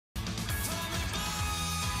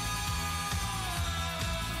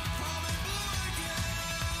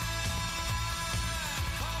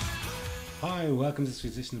Hi, welcome to this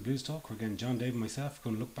edition of Blues Talk. We're again, John, Dave and myself,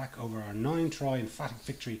 going to look back over our 9-try emphatic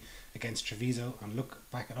victory against Treviso and look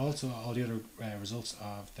back at also all the other results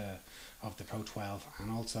of the Pro 12 and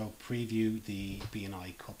also preview the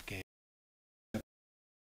BNI Cup game.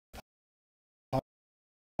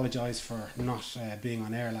 Apologise for not being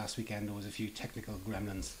on air last weekend. There was a few technical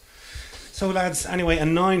gremlins. So lads, anyway, a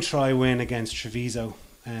 9-try win against Treviso.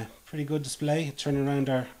 Pretty good display, turning around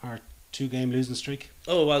our 2-game losing streak.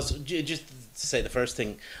 Oh, it was. Just to say the first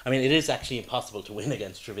thing, I mean, it is actually impossible to win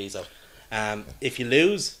against Treviso. If you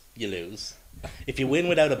lose, you lose. If you win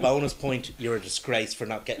without a bonus point, you're a disgrace for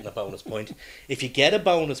not getting a bonus point. If you get a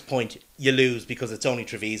bonus point, you lose because it's only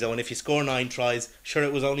Treviso. And if you score 9 tries, sure,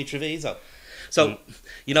 it was only Treviso. So,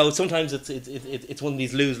 you know, sometimes it's one of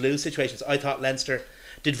these lose-lose situations. I thought Leinster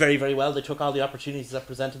did very, very well. They took all the opportunities that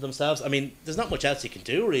presented themselves. I mean, there's not much else you can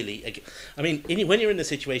do, really. I mean, when you're in a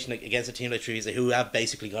situation against a team like Treviso, who have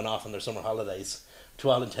basically gone off on their summer holidays, to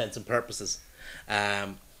all intents and purposes,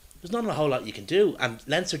 there's not a whole lot you can do. And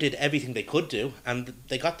Leinster did everything they could do, and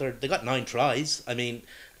they got 9 tries. I mean,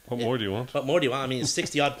 what more do you want? What more do you want? I mean, a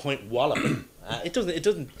 60-odd point wallop. It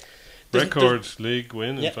doesn't. Record league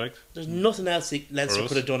win, in fact. There's nothing else Leinster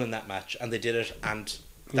could have done in that match, and they did it, and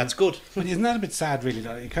that's good. But isn't that a bit sad, really,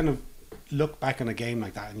 that you kind of look back on a game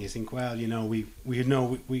like that and you think, well, you know, we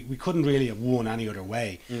couldn't really have won any other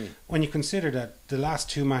way. When you consider that the last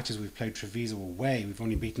 2 matches we've played Treviso away, we've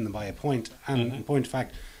only beaten them by a point. And in point of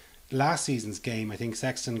fact, last season's game, I think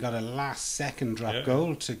Sexton got a last-second drop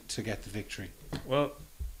goal to get the victory. Well,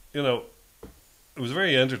 you know, it was a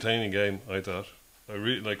very entertaining game, I thought. I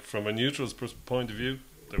really, like, from a neutral's point of view,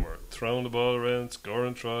 they were throwing the ball around,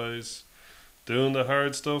 scoring tries, doing the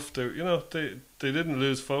hard stuff. They didn't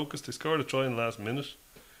lose focus. They scored a try in the last minute,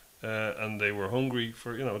 and they were hungry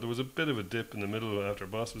for, you know, there was a bit of a dip in the middle after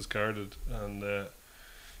Boss was carded, and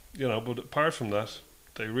you know, but apart from that,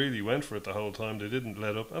 they really went for it the whole time. They didn't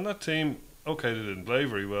let up, and that team, okay, they didn't play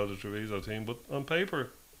very well, the Treviso team, but on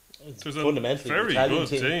paper, there's a very good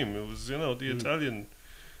team. It was, you know, the Italian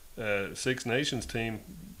Six Nations team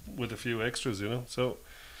with a few extras, you know. So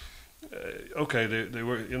okay, they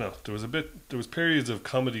were, you know, there was periods of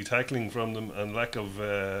comedy tackling from them and lack of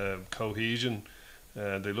cohesion.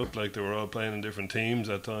 They looked like they were all playing in different teams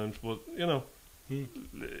at times, but you know,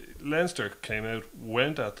 Leinster came out,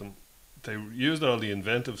 went at them. They used all the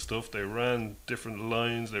inventive stuff. They ran different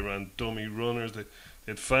lines. They ran dummy runners. They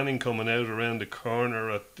had Fanning coming out around the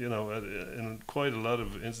corner at, you know, in quite a lot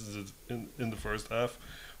of instances in the first half,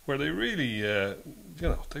 where they really, you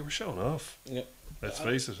know, they were showing off. Yeah. Let's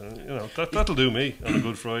face it, you know, that'll do me on a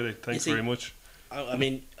Good Friday. Thanks very much. I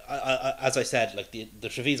mean, as I said, like the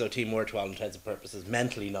Treviso team were, to all intents and purposes,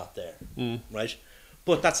 mentally not there, right?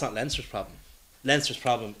 But that's not Leinster's problem. Leinster's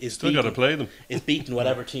problem is still got to play them. Is beating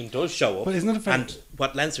whatever team does show up. But isn't it and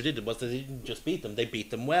what Leinster did was they didn't just beat them; they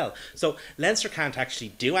beat them well. So Leinster can't actually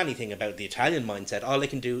do anything about the Italian mindset. All they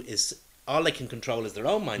can control is their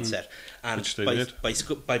own mindset, and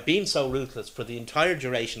by being so ruthless for the entire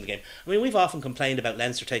duration of the game. I mean, we've often complained about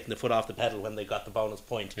Leinster taking the foot off the pedal when they got the bonus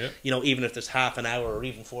point. You know, even if there's half an hour or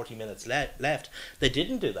even 40 minutes left, they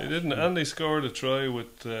didn't do that. They didn't, and they scored a try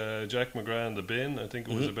with Jack McGrath in the bin. I think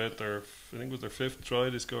it was about their 5th try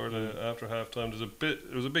they scored after half time. There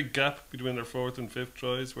was a big gap between their 4th and 5th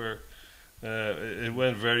tries where. It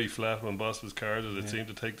went very flat when Boss was carded. It seemed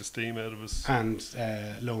to take the steam out of us. And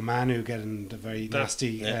Lo Manu getting the very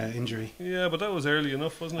nasty injury. Yeah, but that was early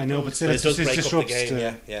enough, wasn't it? I know, but still, it disrupts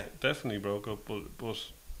the game. Definitely broke up, but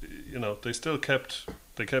you know, they still kept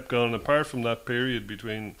going. Apart from that period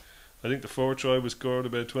between, I think the 4th try was scored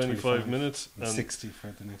about 25 minutes and 60 for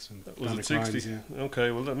the next one. Was it 60? Okay,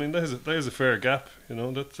 well, I mean, there's a fair gap. You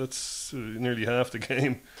know, that's nearly half the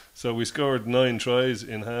game. So we scored 9 tries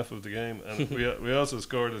in half of the game, and we also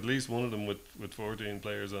scored at least one of them with 14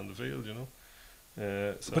 players on the field. You know,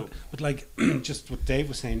 so but like just what Dave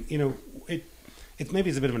was saying, you know, it maybe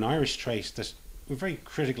it's a bit of an Irish trait that we're very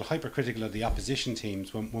hypercritical of the opposition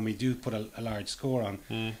teams when we do put a large score on.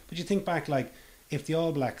 But you think back, like, if the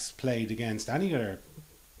All Blacks played against any other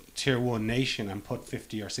Tier 1 nation and put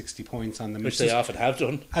 50 or 60 points on them, which they often have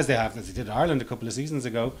done, as they did Ireland a couple of seasons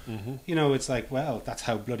ago, you know, it's like, well, that's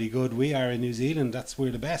how bloody good we are in New Zealand.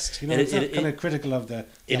 We're the best. You know, it's kind of critical of the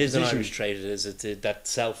It is opposition. an Irish trait. It is that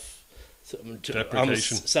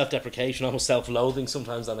self-deprecation, almost self-loathing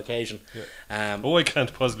sometimes on occasion. I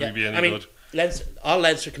can't possibly be any good. All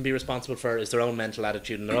Leinster can be responsible for is their own mental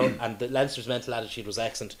attitude, and the Leinster's mental attitude was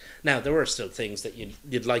excellent. Now, there were still things that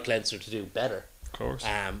you'd like Leinster to do better, of course.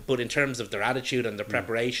 But in terms of their attitude and their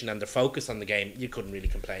preparation and their focus on the game, you couldn't really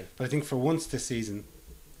complain. But I think for once this season,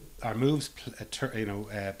 our moves,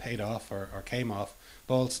 paid off or came off.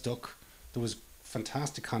 Ball stuck. There was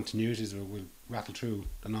fantastic continuities. We'll rattle through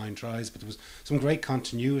the 9 tries, but there was some great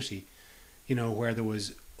continuity. Where there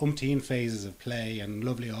was umpteen phases of play and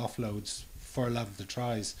lovely offloads for a lot of the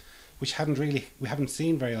tries, which we haven't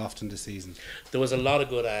seen very often this season. There was a lot of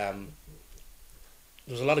good.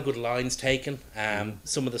 Lines taken.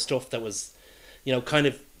 Some of the stuff that was, kind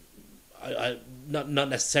of, not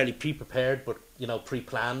necessarily pre-prepared, but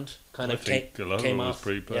pre-planned. Kind of came off.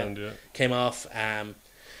 Pre-planned, yeah. Came off. And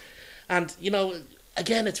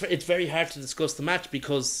again, it's very hard to discuss the match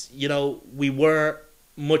because we were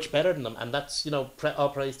much better than them, and that's all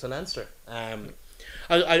praise to Leinster.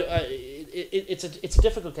 It's a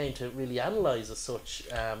difficult game to really analyse as such.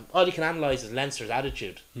 All you can analyse is Leinster's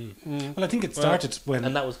attitude. Well, I think it started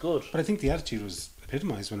and that was good. But I think the attitude was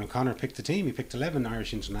epitomised when O'Connor picked the team. He picked 11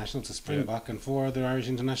 Irish internationals, a Springbok, and 4 other Irish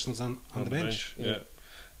internationals on the bench. Yeah.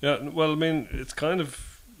 Well, I mean, it's kind of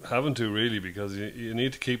having to really, because you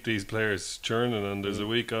need to keep these players churning, and there's a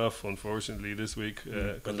week off, unfortunately, this week.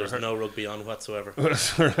 And there's no rugby on whatsoever.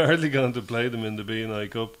 We're hardly going to play them in the B&I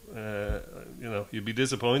Cup. You'd be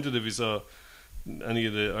disappointed if you saw any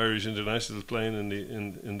of the Irish internationals playing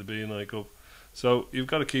in the B&I Cup. So you've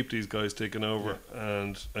got to keep these guys taking over,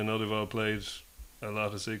 and I know they've all played a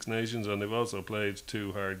lot of Six Nations, and they've also played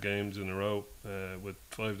 2 hard games in a row with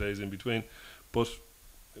 5 days in between. But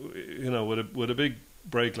with a big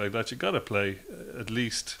break like that, you got to play at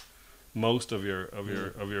least most of your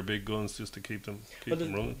big guns just to keep them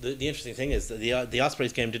running. The interesting thing is that the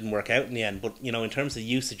Ospreys game didn't work out in the end, but in terms of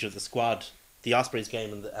usage of the squad, the Ospreys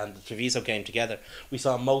game and the Treviso game together, we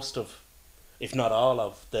saw most of, if not all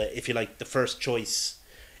of, the first choice.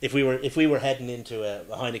 If we were heading into a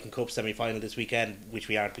Heineken Cup semi-final this weekend, which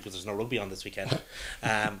we aren't because there's no rugby on this weekend,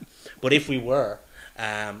 but if we were,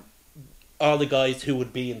 all the guys who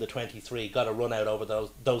would be in the 23 got a run out over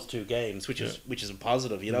those 2 games, which is a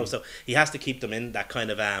positive, So he has to keep them in that kind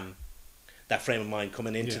of that frame of mind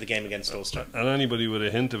coming into the game against Ulster. And anybody with a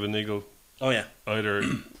hint of a niggle, either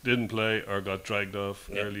didn't play or got dragged off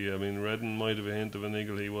early. I mean, Redden might have a hint of a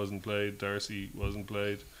niggle. He wasn't played. Darcy wasn't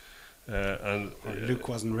played. And Luke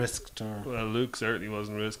wasn't risked. Well, Luke certainly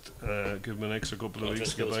wasn't risked. Give him an extra couple of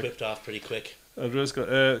weeks to get back. Was whipped off pretty quick.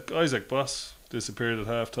 Isaac Boss disappeared at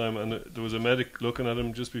half time, and there was a medic looking at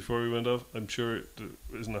him just before he went off. I'm sure there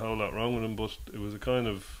isn't a whole lot wrong with him, but it was a kind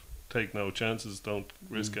of take no chances, don't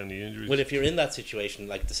risk any injuries. Well, if you're in that situation,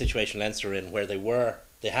 like the situation Leinster were in, where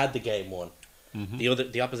they had the game won,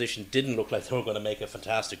 the opposition didn't look like they were going to make a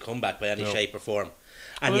fantastic comeback by any shape or form.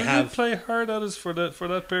 And they did play hard at us for that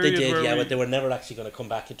period. They did, but they were never actually going to come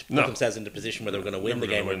back to put themselves into a position where they were going to win the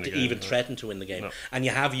game or even threaten to win the game. No. And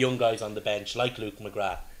you have young guys on the bench like Luke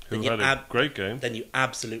McGrath, who had a great game. Then you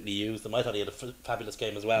absolutely use them. I thought he had a fabulous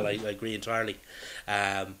game as well. I agree entirely.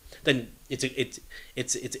 Then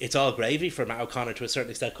it's all gravy for Matt O'Connor to a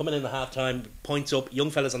certain extent. Coming in at half time, points up,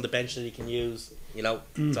 young fellas on the bench that he can use.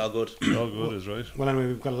 It's all good. All good is right. Well, anyway,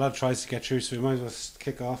 we've got a lot of tries to get through, so we might as well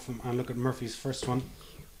kick off and look at Murphy's first one.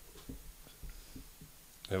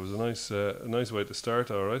 It was a nice way to start.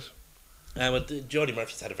 All right. But Jody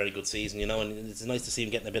Murphy's had a very good season, and it's nice to see him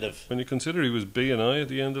getting a bit of. When you consider he was B&I at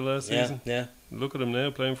the end of last season, yeah. Look at him now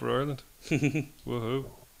playing for Ireland. Woohoo!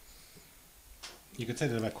 You could say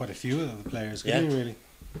that about quite a few of the players, couldn't you? Really.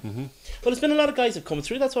 Well, there's been a lot of guys that have come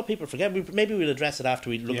through. That's what people forget. Maybe we'll address it after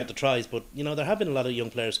we look at the tries, but there have been a lot of young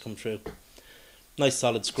players come through. Nice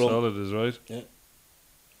solid scrum. Solid is right. Yeah.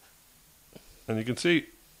 And you can see,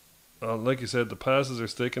 like you said, the passes are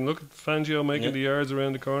sticking. Look at Fangio making the yards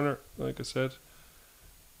around the corner, like I said.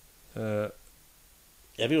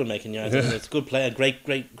 Everyone making yards. It's a good play.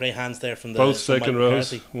 Great hands there from both second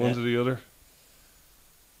rows, one to the other.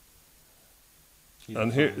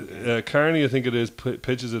 And here, Carney, I think it is,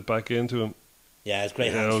 pitches it back into him. Yeah, it's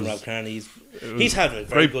great hands from Rob Carney. He's had a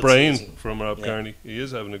very good brain season from Rob Carney. He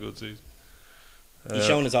is having a good season. He's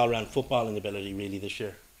shown his all-round footballing ability really this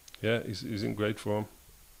year. Yeah, he's in great form.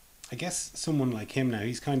 I guess someone like him now,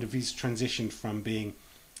 he's transitioned from being,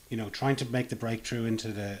 trying to make the breakthrough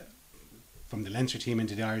from the Leinster team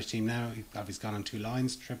into the Irish team now. He's gone on 2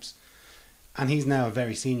 Lions trips. And he's now a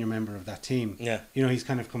very senior member of that team. Yeah, he's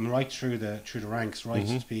kind of come right through the ranks,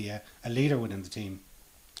 to be a leader within the team.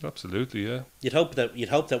 Absolutely, yeah. You'd hope that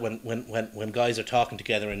when guys are talking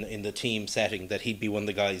together in the team setting, that he'd be one of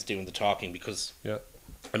the guys doing the talking, because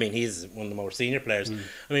I mean, he's one of the more senior players. I mean,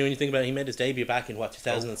 when you think about it, he made his debut back in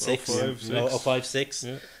 2006,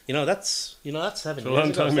 05-06. Yeah. That's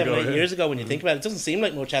 7 years ago. When you think about it, it doesn't seem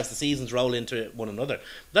like much as the seasons roll into one another.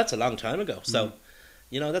 But that's a long time ago. So.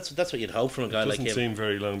 You know, that's what you'd hope from a guy It like doesn't him. seem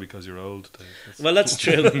very long because you're old, Dave. Well, that's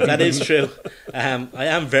true. That is true. I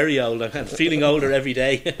am very old. I'm feeling older every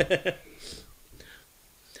day.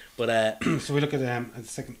 But So we look at the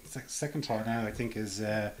second try now. I think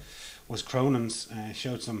was Cronin's.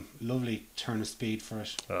 Showed some lovely turn of speed for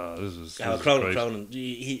it. This is Cronin.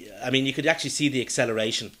 I mean, you could actually see the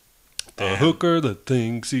acceleration. The hooker that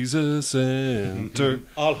thinks he's a centre.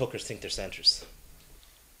 All hookers think they're centres.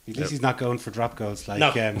 At least he's not going for drop goals like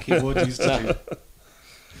No. Keith Wood used to do.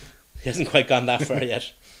 He hasn't quite gone that far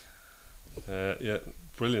yet. Yeah,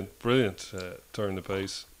 brilliant turn the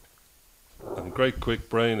pace. And great quick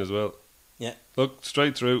brain as well. Yeah. Look,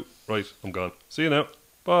 straight through. Right, I'm gone. See you now.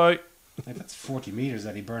 Bye. Like, that's 40 metres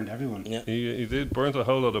that he burned everyone. Yeah. He did burnt a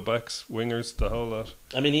whole lot of backs, wingers, the whole lot.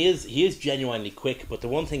 I mean, he is genuinely quick, but the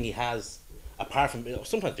one thing he has, apart from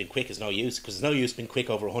sometimes being quick, is no use, because there's no use being quick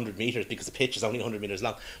over 100 metres because the pitch is only 100 metres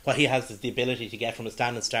long. What he has is the ability to get from a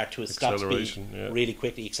standing start to a stop speed Acceleration, yeah. really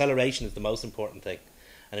quickly. Acceleration is the most important thing,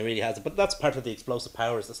 and he really has it. But that's part of the explosive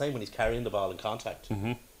power. It's the same when he's carrying the ball in contact.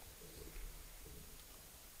 Mm-hmm.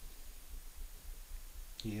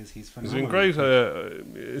 He's He's phenomenal. been great.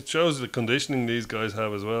 It shows the conditioning these guys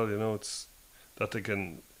have as well. You know, it's that they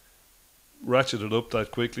can ratchet it up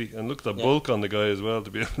that quickly. And look at the Yeah. bulk on the guy as well.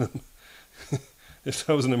 To be able to, if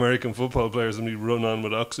that was an American football player, somebody run on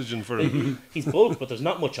with oxygen for him. He's bulk, but there's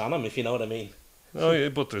not much on him, if you know what I mean. Oh yeah,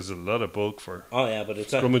 but there's a lot of bulk for Oh yeah, but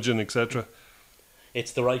it's scrummaging, etc.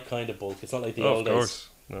 it's the right kind of bulk. It's not like the Oh, old of days. course,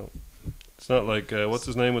 no. It's not like what's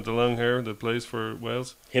his name with the long hair that plays for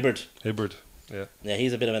Wales, Hibbard. Hibbard. Yeah, Yeah,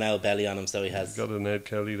 he's a bit of an old belly on him, so he has. he's got an Ed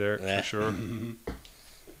Kelly there Yeah. for sure.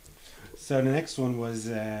 So the next one was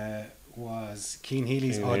Keane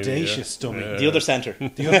Healy's Keane Healy, audacious yeah. dummy. Yeah. The other centre.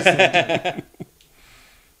 The other centre.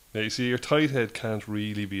 Yeah, you see, your tight head can't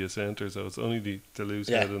really be a centre, so it's only the loose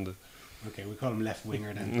Yeah. head and the. Okay, we call him left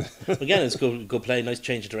winger then. Again, it's good play. Nice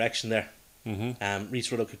change of direction there. Mm-hmm. Reece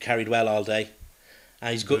Ruddock carried well all day.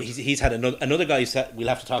 He's good. He's had another guy we'll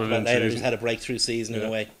have to talk Brilliant about later. season. Who's had a breakthrough season in Yeah.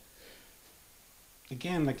 a way.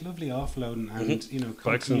 Again, like lovely offloading and you know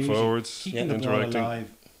Backs and continuity, forwards, keeping the ball interacting. alive.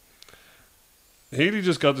 Healy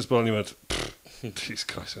just got this ball and he went, these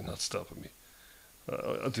guys are not stopping me.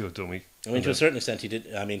 I'll do a dummy. I mean, to a certain extent, he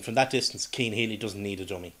did. I mean, from that distance, Keane Healy doesn't need a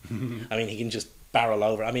dummy. I mean, he can just barrel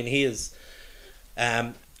over. I mean, he is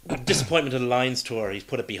disappointment of the Lions tour. He's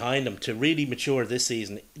put it behind him to really mature this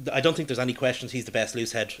season. I don't think there's any questions. He's the best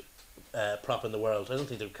loose head prop in the world. I don't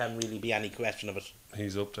think there can really be any question of it.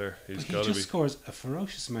 He's up there. He's But he got to just be. scores a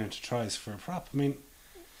ferocious amount of tries for a prop. I mean,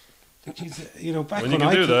 you know, back When when, you can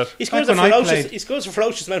I do that. He back scores a when I ferocious. played, He scores a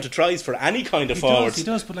ferocious amount of tries for any kind of he forward.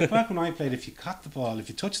 does. But like back when I played, if you caught the ball, if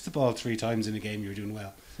you touched the ball 3 times in a game, you were doing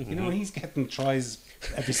well. You know, he's getting tries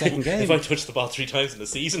every second game. If I touched the ball 3 times in the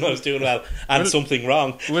season, I was doing well, and something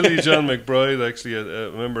wrong. Willie John McBride actually,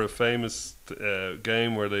 remember a famous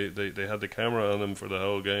game where they had the camera on him for the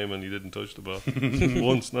whole game and he didn't touch the ball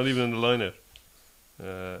once, not even in the line-out.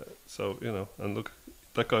 So, you know, and look,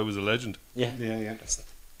 that guy was a legend, Yeah. Yeah.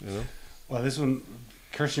 you know. Well, this one,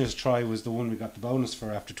 Kirshner's try was the one we got the bonus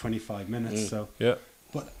for after 25 minutes. So, Yeah.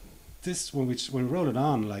 but this when we rolled it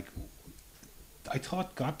on, like I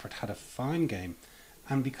thought Godfrey had a fine game,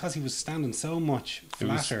 and because he was standing so much He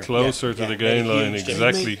was flatter, closer to yeah, the made a gain line, huge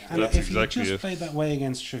difference. exactly. And That's if exactly he just it. played that way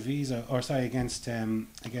against Treviso, or sorry, against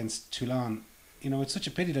Toulon, you know, it's such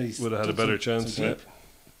a pity that he's Would have had a done better so chance, deep.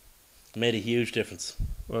 Made a huge difference.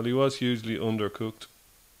 Well, he was hugely undercooked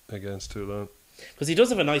against Toulon. Because he does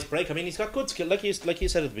have a nice break. I mean, he's got good skill. Like you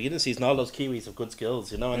said at the beginning of the season, all those Kiwis have good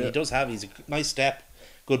skills, you know, and Yeah. he does have. He's a nice step,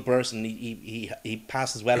 good burst, and he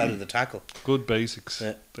passes well out of the tackle. Good basics.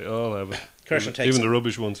 Yeah. They all have it. Kirshner takes Even it. the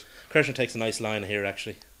rubbish ones. Kirshner takes a nice line here,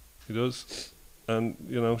 actually. He does. And,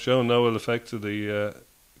 you know, showing no ill effect to the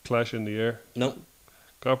clash in the air. No,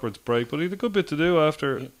 Copper's break, but he had a good bit to do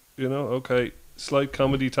after, you know, okay, slight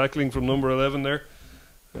comedy tackling from number 11 there.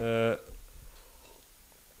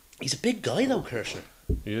 he's a big guy though, Kirshner.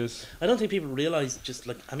 He is I don't think people realise just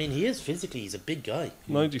like I mean, he is physically. He's a big guy.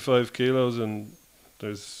 95 kilos, and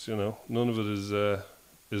there's, you know, none of it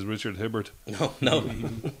is Richard Hibbert. No,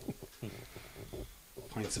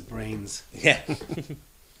 Pints of brains. yeah.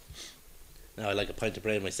 No, I like a pint of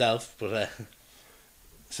brain myself, but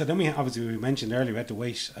So then we mentioned earlier we had to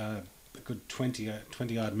wait a good 20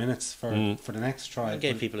 odd minutes for the next try. I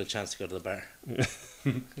gave people a chance to go to the bar.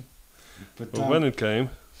 But But when it came,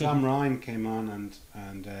 Dom Ryan came on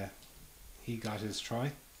and he got his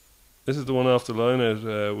try. this is the one off the line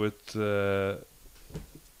out with. No,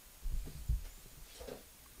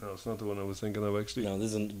 it's not the one I was thinking of actually. No,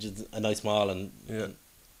 this is just a nice mall, and Yeah.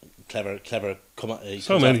 clever.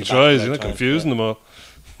 So many tries, confusing them all.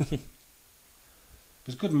 It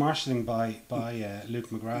was good marshalling by Luke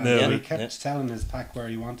McGrath. Yeah. He kept telling his pack where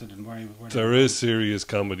he wanted and where There is serious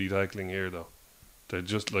comedy tackling here, though. They're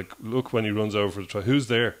just like, look when he runs over for the try. Who's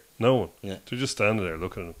there? No one. Yeah. They're just standing there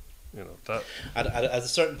looking at him. You know that. At a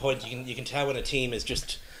certain point, you can tell when a team is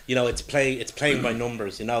just, it's playing by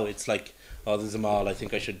numbers. It's like, oh, there's them all. I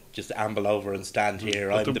think I should just amble over and stand here.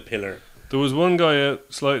 But I'm the pillar. There was one guy out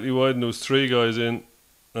slightly wide, and there was 3 guys in.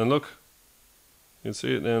 And look, you can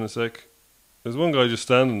see it now in a sec. There's one guy just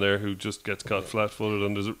standing there who just gets caught flat-footed,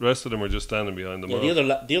 and the rest of them are just standing behind them. Yeah,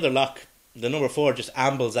 the other lock, the number 4, just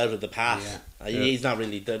ambles out of the path. Yeah. He's not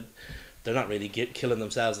really they're not really killing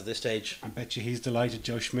themselves at this stage. I bet you he's delighted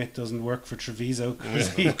Joe Schmidt doesn't work for Treviso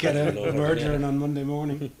because he'd get a murder on Monday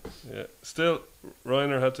morning. Yeah. Still,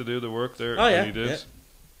 Reiner had to do the work there. Oh, yeah. And he did. Yeah.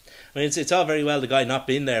 I mean, it's all very well the guy not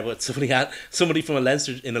being there, but somebody from a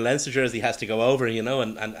Leinster jersey has to go over, and he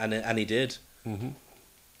did. Mm-hmm.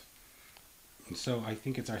 So I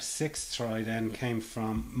think it's our 6th try then came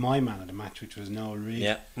from my man of the match, which was Noel Reid.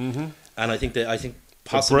 Yeah. Mm-hmm. And I think The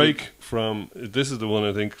possibly break from this is the one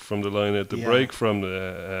I think from the line out. The break from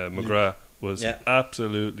the McGrath was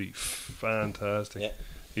absolutely fantastic. Yeah.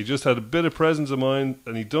 He just had a bit of presence of mind,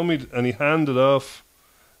 and he dummied and he handed off.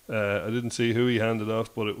 I didn't see who he handed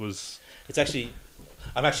off, but it was. It's actually.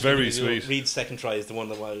 I'm actually very sweet. Reid's second try is the one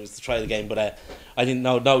that was the try of the game, but I didn't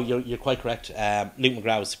know. No, you're quite correct. Luke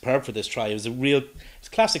McGrath was superb for this try. It was it's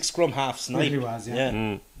classic scrum half snipe. Really was,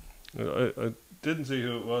 yeah. I didn't see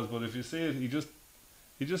who it was, but if you see it, he just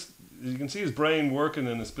you can see his brain working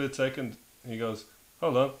in a split second. He goes,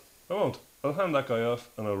 "Hold on, I won't. I'll hand that guy off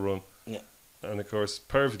and I'll run." Yeah. And of course,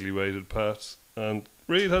 perfectly weighted pass. And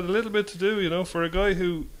Reid had a little bit to do, for a guy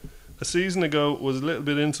who a season ago was a little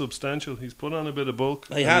bit insubstantial. He's put on a bit of bulk.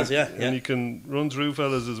 He has, yeah. And he can run through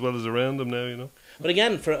fellas as well as around them now, But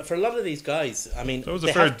again, for a lot of these guys, I mean, that was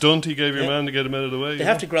a fair dunt he gave your man to get him out of the way. They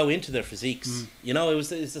have to grow into their physiques.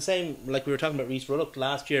 It's the same like we were talking about Reece Ruddock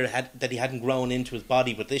last year that he hadn't grown into his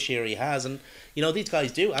body, but this year he has, and these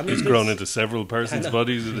guys do. I mean, he's grown into several persons'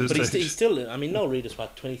 bodies at this but stage. he's still. I mean, no, Reid is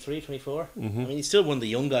 23, 24. I mean, he's still one of the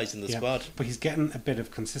young guys in the squad. But he's getting a bit of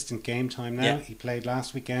consistent game time now. Yeah. He played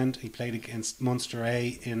last weekend. He played against Munster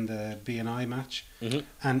A in the B&I match,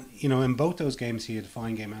 and in both those games he had a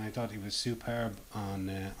fine game, and I thought he was superb on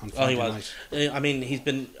Friday night. I mean,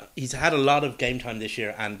 he's had a lot of game time this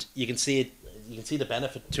year, and you can see it. You can see the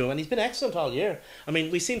benefit to him, and he's been excellent all year. I mean,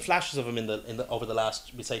 we've seen flashes of him in the over the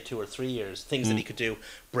last, we say, 2 or 3 years, things that he could do,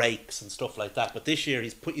 breaks and stuff like that. But this year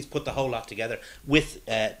he's put the whole lot together with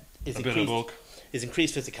his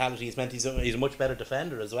increased physicality. He's meant he's a much better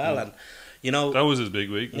defender as well, and that was his big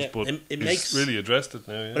weakness, but he's really addressed it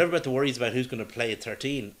now. Yeah. Whatever about the worries about who's going to play at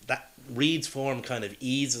 13, that Reid's form kind of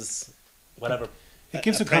eases whatever. It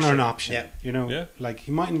gives O'Connor an option. Yeah. Like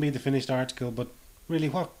he mightn't be the finished article, but really,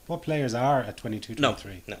 what players are at 22,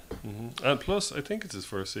 23? No. Mm-hmm. And plus, I think it's his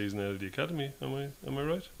first season out of the academy. Am I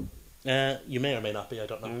right? You may or may not be. I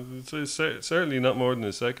don't know. It's certainly not more than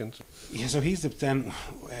his second. Yeah, so Heaslip then,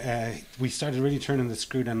 we started really turning the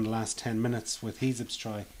screw down in the last 10 minutes with Heaslip's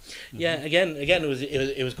try. Yeah, again,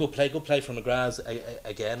 it was good play from McGrath.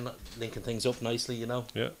 Again, linking things up nicely,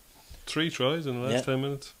 Yeah, 3 tries in the last 10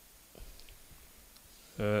 minutes.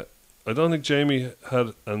 I don't think Jamie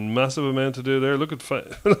had a massive amount to do there. Look at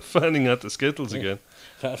Fanning at the skittles again.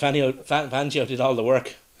 Fangio did all the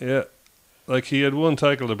work. Yeah. Like he had one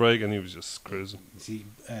tackle to break and he was just cruising. See,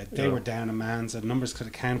 they were down a man, so numbers could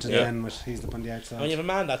have counted then with Heaslip on the outside. When you have a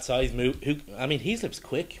man that size, Heaslip's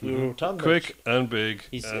quick. We were talking quick about and big.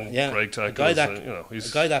 He's and break tackles.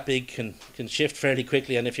 A guy that big can shift fairly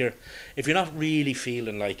quickly, and if you're not really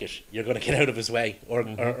feeling like it, you're going to get out of his way or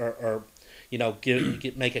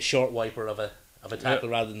make a short wiper of a tackle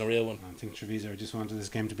rather than the real one. I think Treviso just wanted this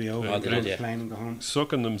game to be over. And go home.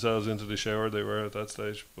 Sucking themselves into the shower they were at that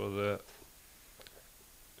stage, but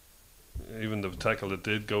even the tackle that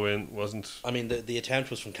did go in wasn't. I mean, the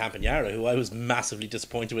attempt was from Campagnara, who I was massively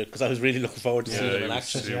disappointed with because I was really looking forward to seeing him in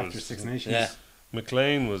action. Especially after Six Nations. Yeah.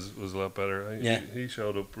 McLean was a lot better. He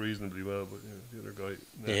showed up reasonably well, but the other guy.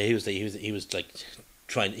 No. Yeah, he was like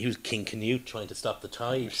trying. He was King Canute trying to stop the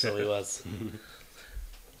tide. So he was.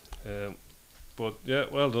 But yeah,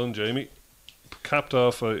 well done, Jamie. Capped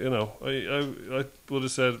off. I would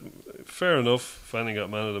have said fair enough. Fanning got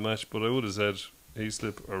man of the match, but I would have said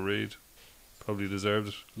Heaslip or Reid probably deserved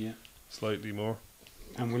it. Yeah, slightly more.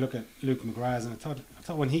 And we look at Luke McGrath, and I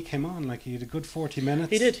thought when he came on, like he had a good 40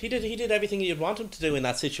 minutes. He did everything you'd want him to do in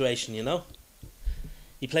that situation.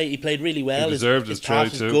 He played really well. He deserved his try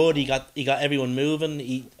pass was too. Good. He got everyone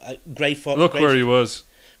moving. Great foot. Look where he was.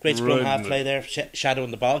 Great scrum Right half in the- play there,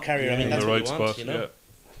 shadowing the ball carrier. I Yeah, mean, in that's the what right you want, spot. you know. Yeah,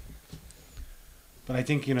 But I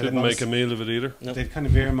think, you know, didn't they've make a meal of it either. No. they've kind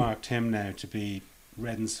of earmarked him now to be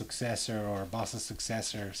Redden's successor or Boss's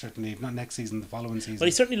successor. Certainly, if not next season, the following season. Well,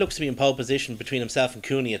 he certainly looks to be in pole position between himself and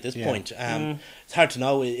Cooney at this Yeah. point. It's hard to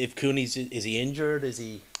know if Cooney's is he injured? Is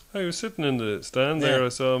he? He was sitting in the stand there. Yeah. I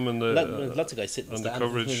saw him in the Lots of guys sitting in on the stands,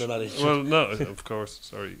 coverage. they're not injured. Well, no, of course.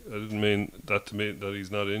 Sorry, I didn't mean that to mean that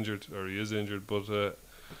he's not injured or he is injured, but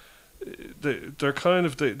they're kind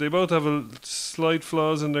of they both have a slight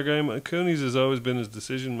flaws in their game. Cooney's has always been his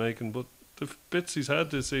decision making, but the bits he's had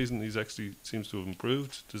this season, he's actually seems to have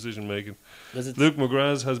improved decision making. Luke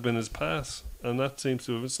McGrath's has been his pass, and that seems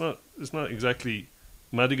to have. It's not exactly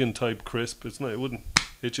Madigan type crisp. It wouldn't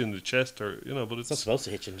hit you in the chest or but It's not supposed to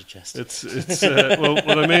hit you in the chest. it's well,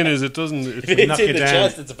 what I mean is it doesn't. If it hits knock you you in the down.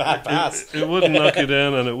 chest, it's a bad pass. It wouldn't knock you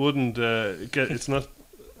down, and it wouldn't get. It's not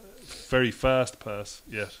very fast pass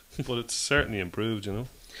yet, but it's certainly improved. You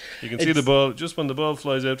can see the ball just when the ball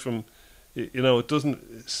flies out from. It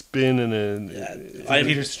doesn't spin and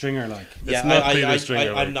Peter Stringer, like. It's not Peter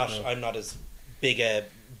Stringer, I'm like, not as big a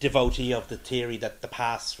devotee of the theory that the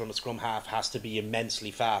pass from a scrum half has to be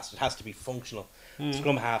immensely fast. It has to be functional.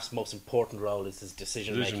 Scrum half's most important role is his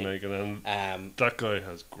decision making. and that guy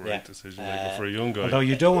has great decision making for a young guy. Although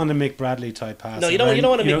you don't want to make Bradley type pass. No, you don't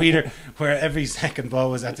want to make either where every second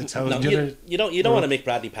ball was at the toe. No, The other- you don't want to make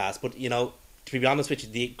Bradley pass, but to be honest with you,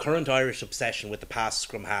 the current Irish obsession with the pass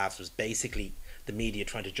scrum halves was basically the media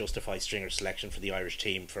trying to justify Stringer's selection for the Irish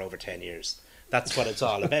team for over 10 years. That's what it's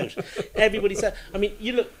all about. Everybody said, I mean,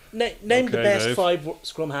 you look, name the best Dave. 5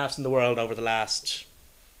 scrum halves in the world over the last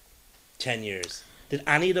 10 years. Did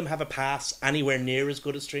any of them have a pass anywhere near as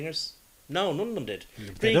good as Stringer's? No, none of them did.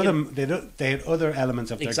 they had other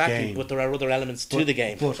elements of their Exactly, game. but there are other elements to the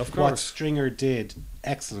game. But Of what course. Stringer did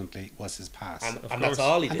excellently was his pass. And course. that's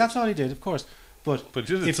all he did. And that's all he did, of course. But But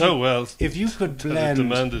he did it if so you- well. If you could that it blend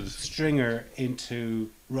demanded. Stringer into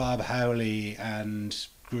Rob Howley and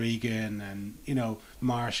Gregan and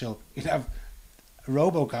Marshall, you'd have a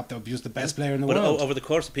RoboCop that would be just the best player in the But world. over the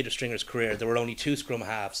course of Peter Stringer's career, there were only 2 scrum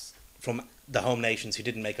halves from the home nations who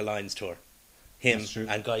didn't make a Lions tour. Him That's true.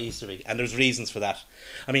 and Guy Easterby. And there's reasons for that.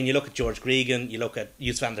 I mean, you look at George Gregan, you look at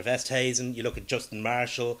Jus van der Westhuizen, you look at Justin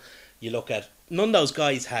Marshall, you look at... None of those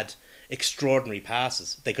guys had extraordinary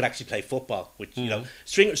passes. They could actually play football. Which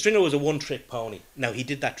Stringer was a one-trick pony. Now, he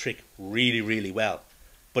did that trick really, really well.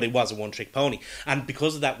 But it was a one-trick pony. And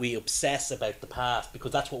because of that, we obsess about the pass,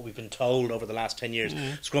 because that's what we've been told over the last 10 years.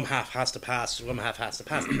 Scrum half has to pass, scrum half has to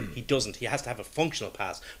pass. He doesn't. He has to have a functional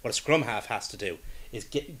pass. What a scrum half has to do is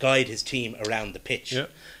guide his team around the pitch. Yeah.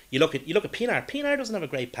 You look at Pienaar. Pienaar doesn't have a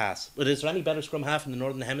great pass. But is there any better scrum half in the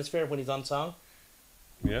Northern Hemisphere when he's on song?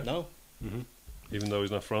 Yeah. No. Even though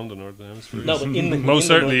he's not from the Northern Hemisphere. No, but in the Most in the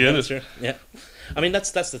certainly Northern in it. Hemisphere. Yeah. I mean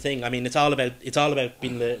that's the thing. I mean it's all about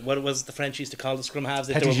being the what was the French used to call the scrum halves?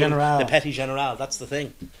 If they Petit were général. The petit général. That's the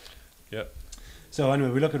thing. Yeah. So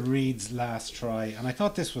anyway, we look at Reid's last try, and I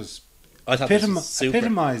thought this was I thought this was super.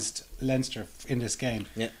 epitomised Leinster in this game.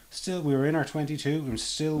 Yeah. Still, we were in our 22. We were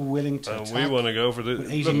still willing to And attack. we want to go for the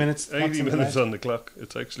With 80 minutes, clock's 80 on the minutes clock. on the clock.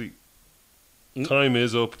 It's actually time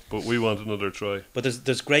is up, but we want another try. But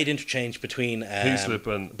there's great interchange between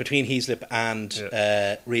Heaslip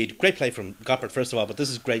and Reid. Great play from Goppert first of all, but this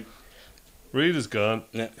is great. Reid is gone.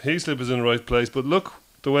 Yeah. Heaslip is in the right place, but look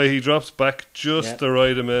the way he drops back just Yeah. the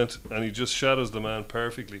right amount, and he just shadows the man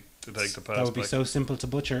perfectly to take the pass That would be back. so simple to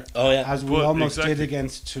butcher. Oh, yeah. As we But almost exactly. did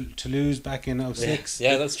against Toulouse back in 06.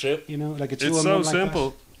 Yeah, that's true. Like a 2-on-1 It's so like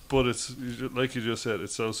simple, but it's like you just said.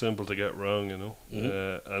 It's so simple to get wrong,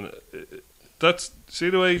 and that's see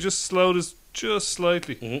the way he just slowed us just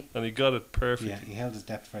slightly, and he got it that. perfect, Yeah, he held his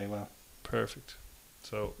depth very well. perfect.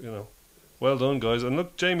 So well done, guys. And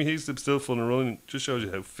look, Jamie Heaslip's still full of running. Just shows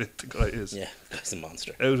you how fit the guy is. Yeah, guy's a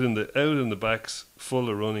monster. Out in the backs, full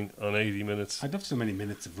of running on 80 minutes. I'd love so many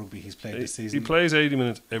minutes of rugby he's played this He season. plays 80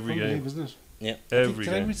 minutes every Unbelievable, game. isn't it? Yeah, Every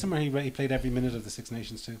Did I game. read somewhere he played every minute of the Six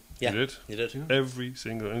Nations too? yeah, He did. You did. Yeah. Every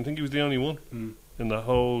single. I think he was the only one in the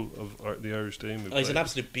whole of the Irish team. who Oh, he's an played.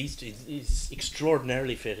 absolute beast. He's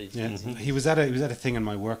extraordinarily fit. Yeah, he was at a thing in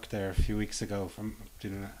my work there a few weeks ago from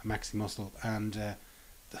doing a maxi muscle, and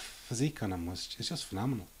the physique on him it's just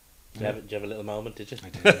phenomenal. Did you have a little moment? Did you? I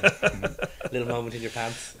did. Yeah. Little moment in your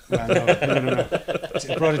pants. Well, no.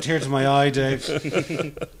 It brought a tear to my eye, Dave.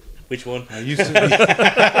 Which one? I used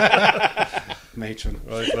to matron.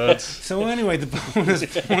 Right, lads. So anyway, the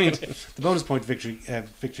bonus point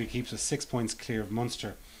victory keeps us 6 points clear of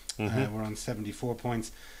Munster. We're on 74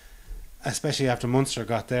 points. especially after Munster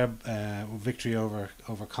got their victory over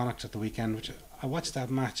Connacht at the weekend. Which I watched that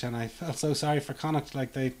match and I felt so sorry for Connacht.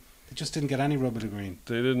 Like they just didn't get any rub of the green.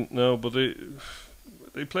 They didn't. No, but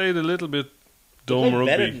they played a little bit They dumb played rugby.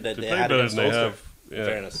 better than they played had better against than they Ulster, have. in Yeah,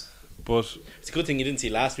 fairness. but It's a good thing you didn't see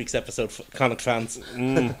last week's episode for Connacht fans.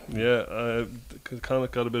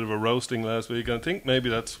 Connacht got a bit of a roasting last week. I think maybe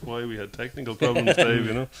that's why we had technical problems, Dave.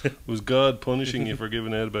 You know, it was God punishing you for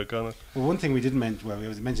giving out about Connacht. Well, one thing we didn't mention, well, we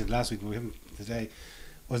mentioned last week, but we haven't today,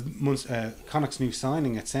 was Connacht's new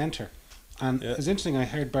signing at centre. And Yeah. it was interesting, I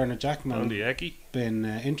heard Bernard Jackman Andy Eki. been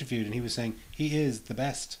interviewed, and he was saying he is the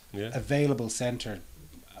best available centre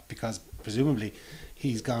because presumably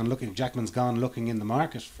Jackman's gone looking in the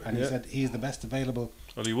market, and he said he's the best available.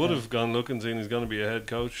 Well, he would have gone looking, seeing he's going to be a head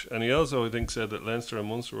coach. And he also, I think, said that Leinster and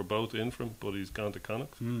Munster were both in for him, but he's gone to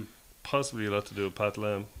Connacht. Possibly a lot to do with Pat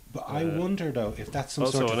Lam. But I wonder, though, if that's some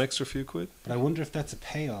Also sort an of... extra few quid. But I wonder if that's a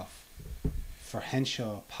payoff for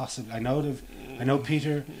Henshaw, possibly. I know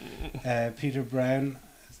Peter Brown...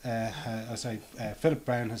 Philip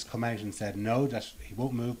Brown has come out and said no, that he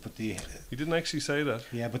won't move, but He didn't actually say that.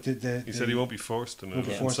 he He said he won't be forced to move.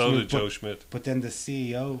 be And forced so to did move, Joe Schmidt. But then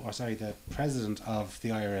the president of the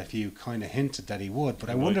IRFU kind of hinted that he would. But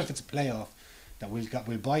I wonder Right. if it's a playoff that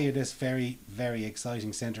we'll buy you this very, very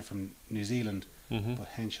exciting centre from New Zealand, but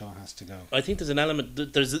Henshaw has to go. I think there's an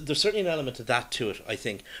element. There's certainly an element of that to it. I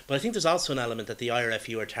think, but I think there's also an element that the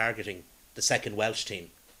IRFU are targeting the second Welsh team.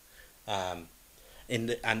 And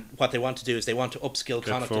what they want to do is they want to upskill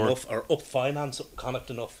Get Connacht forward. enough or up finance Connacht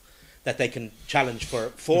enough that they can challenge for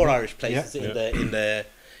 4 Irish places in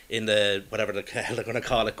the whatever the hell they're going to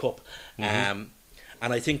call it cup. And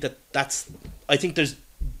I think I think there's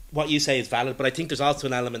what you say is valid, but I think there's also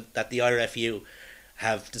an element that the IRFU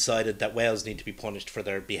have decided that Wales need to be punished for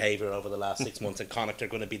their behaviour over the last 6 months, and Connacht are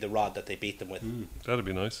going to be the rod that they beat them with. That'd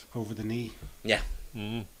be nice. Over the knee. Yeah.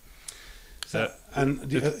 And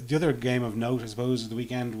the other game of note, I suppose, of the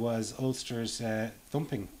weekend was Ulster's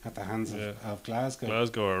thumping at the hands of Glasgow.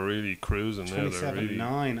 Glasgow are really cruising now. They're 27-9, really,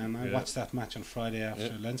 and I watched that match on Friday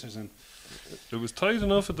after Leinster's, and it was tight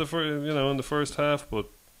enough at in the first half, but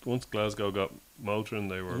once Glasgow got motoring,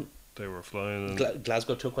 they were flying. And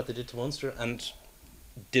Glasgow took what they did to Munster and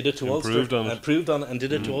did it to Improved Ulster on it. and proved on it and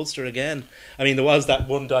did it to Ulster again. I mean, there was that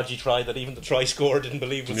one dodgy try that even the try scorer didn't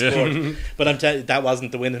believe was scored, but I'm telling you, that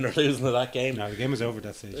wasn't the winning or losing of that game. no, the game was over at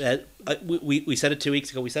that stage. We said it 2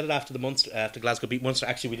 weeks ago. We said it after after Glasgow beat Munster.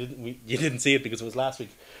 Actually, you didn't see it because it was last week.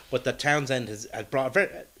 But that Townsend has brought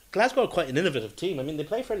Glasgow are quite an innovative team. I mean, they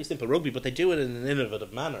play fairly simple rugby, but they do it in an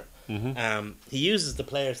innovative manner. He uses the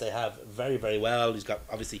players they have very, very well. He's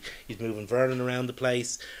moving Vernon around the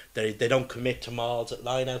place. They don't commit to mauls at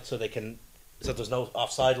line out, so there's no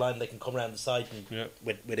offside line. They can come around the side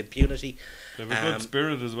with impunity. they have a good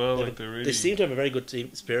spirit as well. They seem to have a very good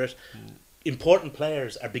team spirit. Important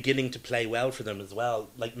players are beginning to play well for them as well.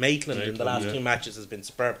 Like Maitland in the last 2 matches has been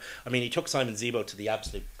superb. I mean, he took Simon Zebo to the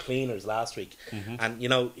absolute cleaners last week, and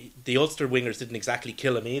the Ulster wingers didn't exactly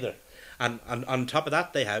kill him either. And on top of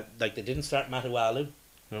that, they didn't start Matawalu.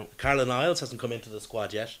 No. Carlin Isles hasn't come into the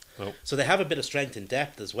squad yet, No. so they have a bit of strength in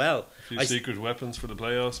depth as well. A few secret weapons for the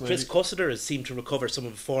playoffs, maybe. Chris Cussiter has seemed to recover some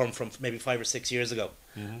of the form from maybe 5 or 6 years ago.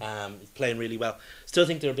 He's playing really well. Still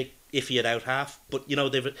think they're a bit iffy at out half, but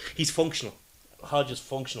he's functional. Hodge is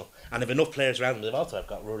functional, and they've enough players around him. They've also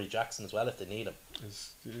got Rory Jackson as well if they need him.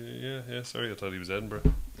 Sorry, I thought he was Edinburgh.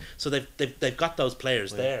 So they've got those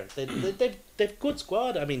players there. They've good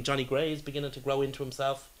squad. I mean, Johnny Gray is beginning to grow into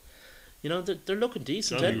himself. They're looking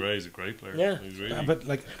decent. Johnny Gray's a great player. Yeah. He's really But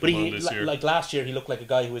But this year. like last year, he looked like a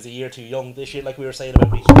guy who was a year too young. This year, like we were saying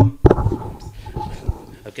about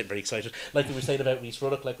I'm getting very excited. Like we were saying about Reece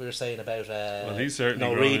Ruddock, like we were saying about he's certainly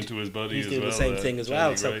Noel grown Reid. into his body He's as doing well. the same thing as Johnny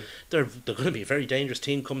well. So Gray. they're going to be a very dangerous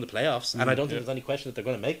team come the playoffs, and I don't think there's any question that they're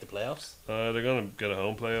going to make the playoffs. They're going to get a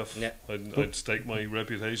home playoff. Yeah. I'd stake my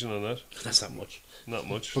reputation on that. That's not much. Not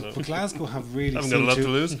much. But Glasgow have really Haven't got a lot to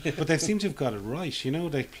lose. but they seem to have got it right.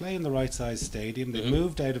 They play in the right size stadium. They've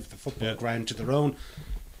moved out of the football ground to their own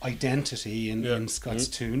identity in Scott's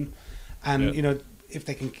Tune, and if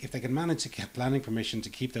they can manage to get planning permission to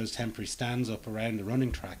keep those temporary stands up around the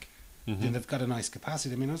running track, then they've got a nice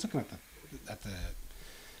capacity. I mean, I was looking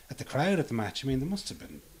at the crowd at the match. I mean, there must have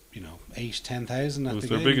been 8,000-10,000 at It was the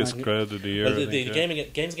their game. biggest crowd of the year. Well, I the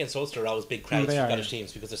think, games against Ulster are always big crowds they for are, Scottish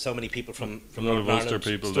teams because there's so many people from A lot of Northern Ulster Ireland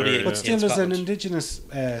people studying there, But yeah. still, in there's an Scotland. indigenous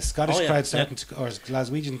Scottish Oh, yeah, crowd starting to, or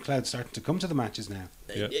Glaswegian crowd starting to come to the matches now.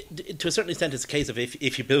 Yeah. To a certain extent, it's a case of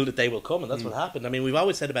if you build it, they will come, and that's what happened. I mean, we've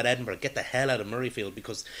always said about Edinburgh, get the hell out of Murrayfield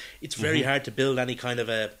because it's very hard to build any kind of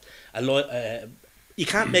you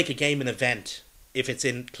can't make a game an event if it's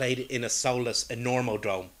played in a soulless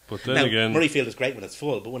enormodrome. But then Now, again, Murrayfield is great when it's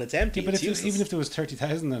full, but when it's empty, Yeah, but it's useless. even if there was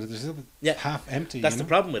 30,000 there, there's still Yeah. half empty. That's you the know?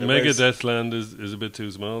 problem with it. whereas- Megadeth Land is a bit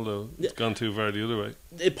too small though. It's Yeah. gone too far the other way.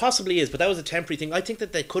 It possibly is, but that was a temporary thing. I think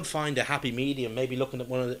that they could find a happy medium, maybe looking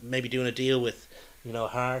at maybe doing a deal with,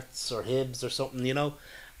 Hearts or Hibs or something.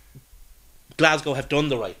 Glasgow have done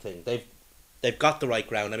the right thing. They've got the right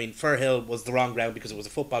ground. I mean, Firhill was the wrong ground because it was a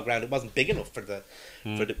football ground. It wasn't big enough for the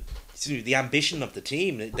ambition of the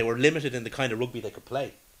team. They were limited in the kind of rugby they could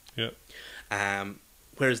play. Yeah.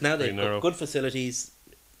 Whereas now Very they've narrow. got good facilities,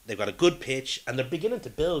 they've got a good pitch, and they're beginning to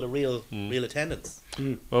build a real attendance.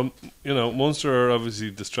 Well, Munster are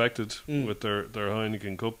obviously distracted Mm. with their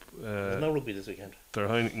Heineken Cup. There's no rugby this weekend. Their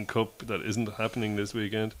Heineken Cup that isn't happening this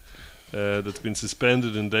weekend. That's been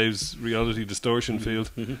suspended in Dave's reality distortion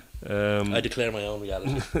field. I declare my own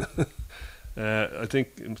reality. I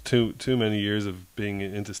think too many years of being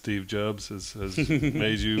into Steve Jobs has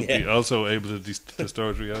made you be also able to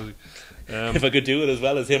distort reality. If I could do it as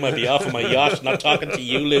well as him, I'd be off on my yacht, not talking to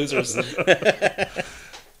you losers.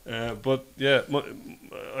 But yeah,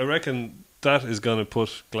 I reckon that is going to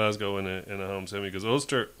put Glasgow in a home semi because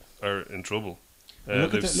Ulster are in trouble.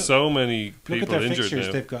 They've so many Look at people their injured fixtures.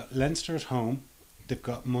 now. They've got Leinster at home. They've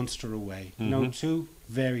got Munster away. Two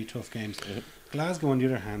very tough games. Glasgow, on the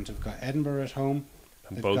other hand, have got Edinburgh at home.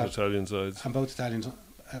 And They've both got- Italian sides. And both Italians,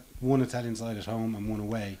 one Italian side at home and one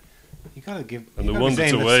away. You gotta give. And you the gotta one be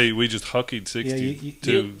that's saying away, we just hockeyed Yeah,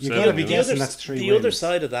 62. you gotta be you know? guessing that's three The wins. other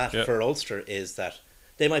side of that Yeah. for Ulster is that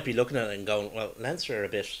they might be looking at it and going, well, Leinster are a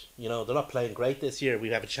bit, they're not playing great this year. We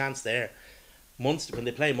have a chance there. Munster, when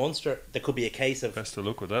they play Munster, there could be a case of Best of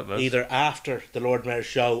luck with that, lads. either after the Lord Mayor's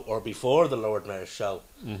show or before the Lord Mayor's show.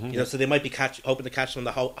 So they might be hoping to catch them on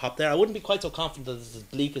the hop there. I wouldn't be quite so confident that it's as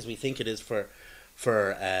bleak as we think it is for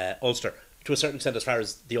Ulster. To a certain extent, as far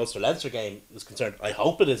as the Ulster-Leinster game is concerned, I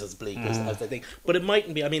hope it is as bleak as they think. But it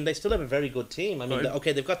mightn't be. I mean, they still have a very good team. I mean,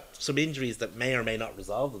 they've got some injuries that may or may not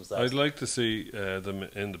resolve themselves. I'd like to see them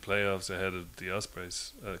in the playoffs ahead of the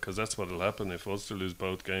Ospreys because that's what will happen if Ulster lose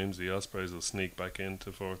both games. The Ospreys will sneak back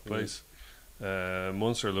into fourth place.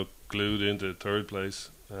 Munster look glued into third place,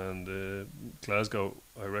 and Glasgow,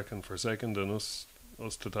 I reckon, for second, and us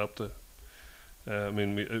to top the. I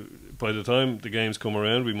mean, by the time the games come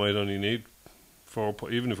around, we might only need 4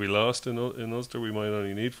 points. Even if we lost in Ulster, we might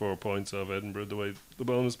only need 4 points of Edinburgh. The way the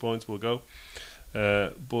bonus points will go,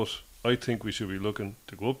 but I think we should be looking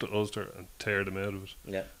to go up to Ulster and tear them out of it.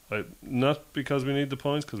 Yeah, Not because we need the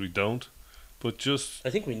points, because we don't, but just I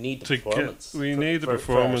think we need the to performance. get. We need the for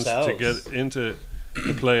performance to ourselves. get into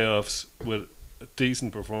the playoffs with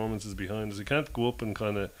decent performances behind us. You can't go up and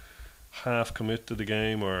kind of half commit to the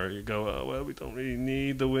game, or you go, oh well, we don't really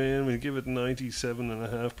need the win. We give it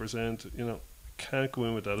 97.5%. Can't go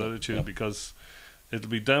in with that attitude because it'll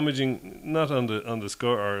be damaging not on the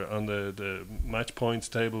score or on the match points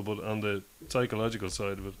table, but on the psychological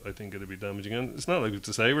side of it. I think it'll be damaging, and it's not like we have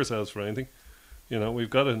to save ourselves for anything. We've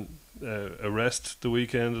got a rest the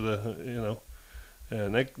weekend of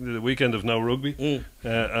the weekend of no rugby,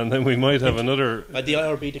 and then we might have another. The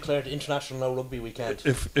IRB declared International No Rugby Weekend.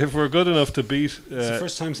 If we're good enough to beat, It's the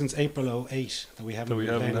first time since April 2008 that we haven't been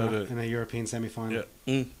playing in a European semi-final.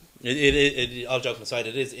 Yeah. All joking aside,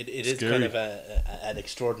 it is Scary. kind of an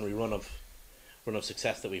extraordinary run of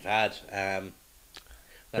success that we've had.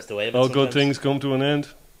 That's the way of it. all good sometimes. things come to an end.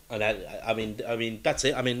 And I mean that's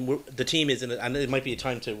it. I mean the team is in it, and it might be a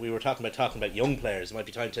time to. We were talking about young players. It might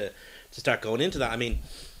be time to start going into that. I mean,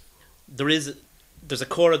 there's a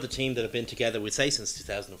core of the team that have been together. We'd say since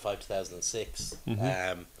 2005, 2006,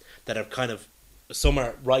 that have kind of. Some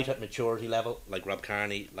are right at maturity level, like Rob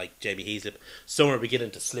Kearney, like Jamie Heaslip. Some are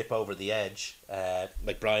beginning to slip over the edge,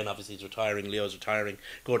 like Brian obviously is retiring, Leo's retiring,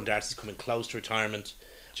 Gordon Darcy's coming close to retirement,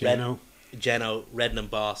 Geno, Redden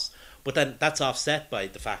and Boss. But then that's offset by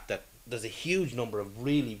the fact that there's a huge number of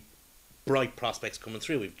really bright prospects coming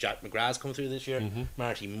through. We've Jack McGrath's coming through this year,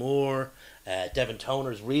 Marty Moore, Devin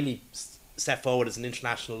Toner's really stepped forward as an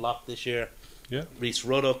international lock this year. Yeah, Rhys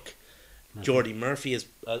Ruddock. Jordy Murphy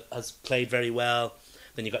has played very well.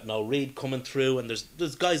 Then you've got Noel Reid coming through, and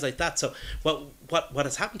there's guys like that. So what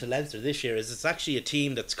has happened to Leinster this year is it's actually a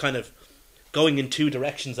team that's kind of going in two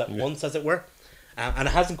directions at once, as it were, and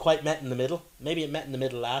it hasn't quite met in the middle. Maybe it met in the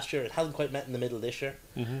middle last year. It hasn't quite met in the middle this year.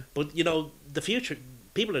 But the future,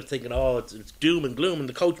 people are thinking, oh, it's doom and gloom, and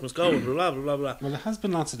the coach must go, and blah blah blah blah. Well, there has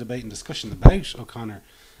been lots of debate and discussion about O'Connor,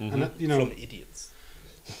 and From idiots.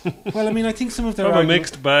 Well, I mean, I think some of their from a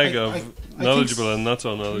arguments, mixed bag I of think knowledgeable and not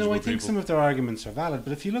so knowledgeable I think people. some of their arguments are valid,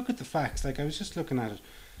 but if you look at the facts, like I was just looking at it,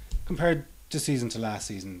 compared this season to last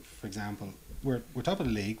season, for example, we're top of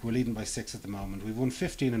the league. We're leading by 6 at the moment. We've won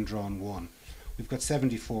 15 and drawn 1. We've got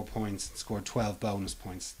 74 points and scored 12 bonus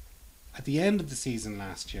points. At the end of the season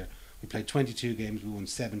last year, we played 22 games. We won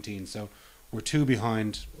 17. So we're 2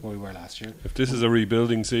 behind where we were last year. If this is a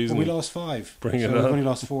rebuilding season, but we lost 5. Bring it so on. we've only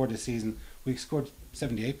lost 4 this season. We scored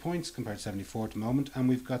 78 points compared to 74 at the moment, and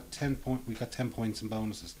we've got 10 points in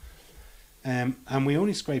bonuses. And we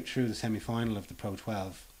only scraped through the semi-final of the Pro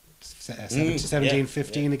 12,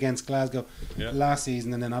 17-15 against Glasgow last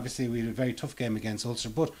season, and then obviously we had a very tough game against Ulster.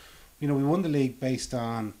 But we won the league based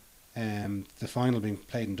on the final being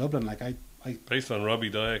played in Dublin. Like I based on Robbie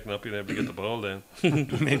Dyack not being able to get the ball down.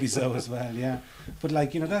 maybe so as well, yeah. But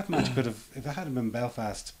that match could have, if it hadn't been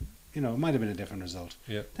Belfast, it might have been a different result.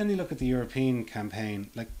 Yeah. Then you look at the European campaign.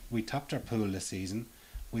 Like, we topped our pool this season.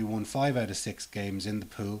 We won 5 out of 6 games in the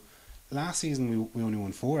pool. Last season we only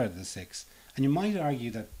won 4 out of the 6, and you might argue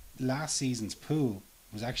that last season's pool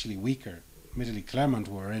was actually weaker. Admittedly, Clermont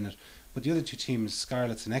were in it, but the other 2 teams,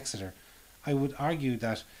 Scarlets and Exeter, I would argue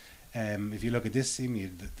that if you look at this team, you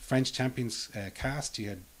had the French champions Cast, you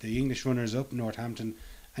had the English runners-up Northampton,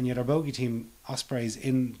 and you had our bogey team Ospreys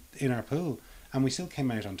in our pool, and we still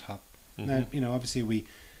came out on top. Now, obviously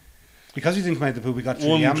because we didn't come out of the pool, we got through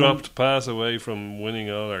one the dropped pass away from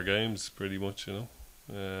winning all our games, pretty much.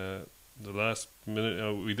 The last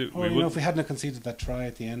minute, we did. If we hadn't conceded that try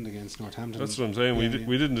at the end against Northampton, that's what I'm saying.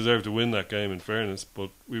 We didn't deserve to win that game, in fairness,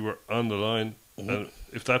 but we were on the line. And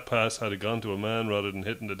if that pass had gone to a man rather than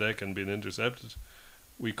hitting the deck and being intercepted,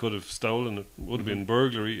 we could have stolen it. It would have been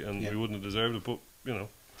burglary, and we wouldn't have deserved it.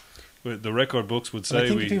 But the record books would say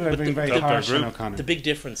we people are being very harsh on O'Connor. The big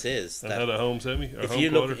difference is that had a home semi. Or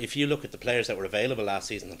if you look at the players that were available last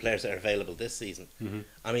season and the players that are available this season,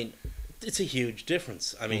 I mean, it's a huge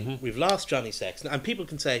difference. I mean, we've lost Johnny Sexton, and people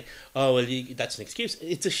can say, "Oh, well, that's an excuse."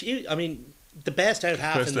 It's a huge. I mean, the best out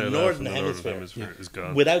half in the Northern Hemisphere is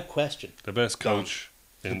gone, without question. The best coach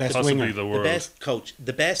in best possibly winger. the world. The best coach,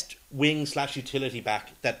 the best wing/utility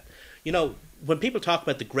back. That when people talk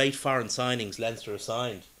about the great foreign signings Leinster have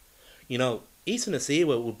signed, Ethan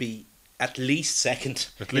Asiwa would be at least second.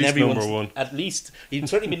 At least number 1. At least he'd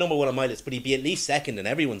certainly be number 1 on my list, but he'd be at least second in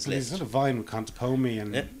everyone's list. He's sort of vying with Contepomi,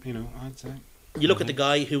 and I'd say you look at the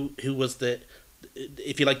guy who was the,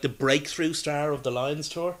 if you like, the breakthrough star of the Lions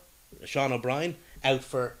tour, Sean O'Brien, out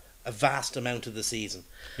for a vast amount of the season.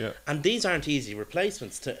 Yeah. And these aren't easy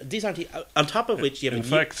replacements. These aren't on top of which you have. In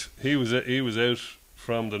fact, he was out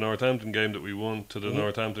from the Northampton game that we won to the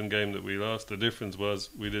Northampton game that we lost. The difference was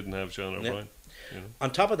we didn't have Sean O'Brien.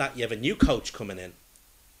 On top of that, you have a new coach coming in,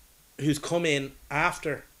 who's come in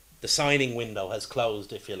after the signing window has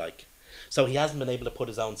closed, if you like. So he hasn't been able to put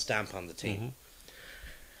his own stamp on the team.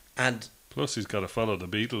 And plus, he's got to follow the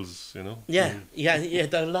Beatles, Yeah,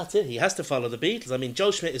 that's it. He has to follow the Beatles. I mean,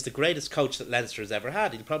 Joe Schmidt is the greatest coach that Leinster has ever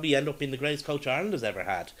had. He'll probably end up being the greatest coach Ireland has ever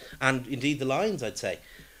had, and indeed the Lions, I'd say.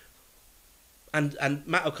 And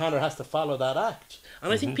Matt O'Connor has to follow that act.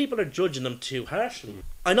 And I think people are judging him too harshly.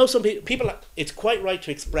 I know some people. It's quite right to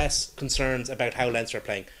express concerns about how Leinster are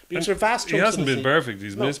playing, because for vast chunks he hasn't been season, perfect.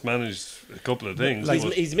 He's mismanaged a couple of things.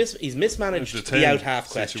 He's mismanaged the out half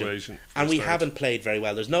question, and we haven't played very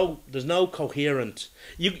well. There's no coherent.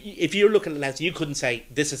 If you're looking at Leinster, you couldn't say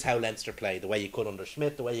this is how Leinster play the way you could under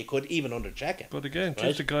Schmidt, the way you could even under Cheika. But again,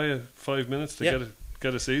 give the guy 5 minutes to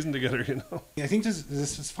get a season together. I think there's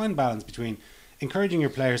this fine balance between encouraging your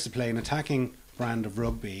players to play an attacking brand of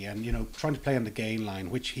rugby and trying to play on the gain line,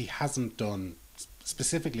 which he hasn't done,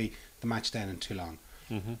 specifically the match down in Toulon,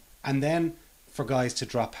 and then for guys to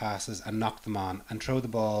drop passes and knock them on and throw the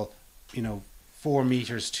ball 4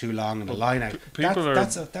 meters too long and a line out.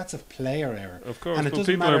 That's a player error, of course. And it but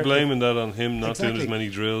doesn't people matter are blaming that on him not doing Exactly. as many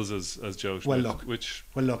drills as Joe Schmidt.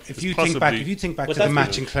 Well, look. If you think back to the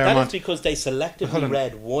match in That Clermont, is because they selectively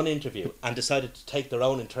read one interview and decided to take their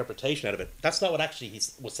own interpretation out of it. That's not what actually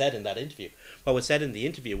was said in that interview. What was said in the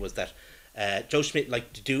interview was that Joe Schmidt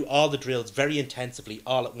liked to do all the drills very intensively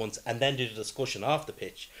all at once and then do the discussion off the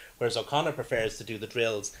pitch, whereas O'Connor prefers to do the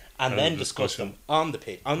drills and then discuss them on the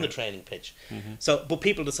pitch, on the training pitch. So, but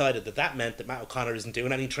people decided that meant that Matt O'Connor isn't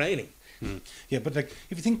doing any training. Yeah, but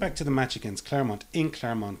if you think back to the match against Clermont in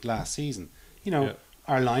Clermont last season,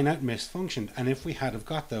 our line out misfunctioned, and if we had have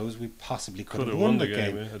got those, we possibly could have won the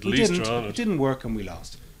game. At We least didn't. drawn It didn't work, and we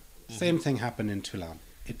lost. Same thing happened in Toulon.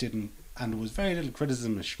 It didn't, and there was very little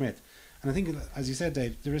criticism of Schmidt. And I think, as you said,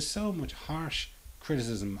 Dave, there is so much harsh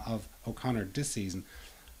criticism of O'Connor this season.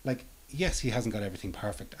 Like, yes, he hasn't got everything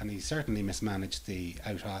perfect, and he certainly mismanaged the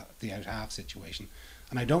out half situation.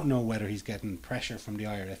 And I don't know whether he's getting pressure from the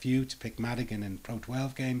IRFU to pick Madigan in Pro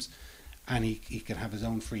 12 games, and he can have his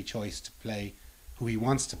own free choice to play who he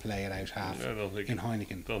wants to play at out half I don't think in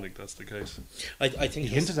Heineken. Don't think that's the case. I He think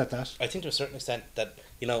hinted at that. I think to a certain extent that,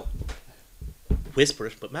 you know, whisper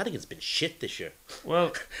it, but Madigan's been shit this year.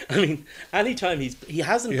 Well, I mean, anytime he hasn't he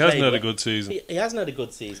hasn't played had a well. good season. He hasn't had a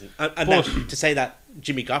good season, and But- now, to say that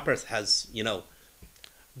Jimmy Gopperth has, you know,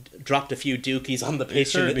 dropped a few dookies on the pitch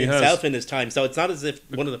certainly himself has. in his time, so it's not as if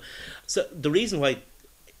one of them. So the reason why,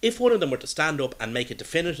 if one of them were to stand up and make a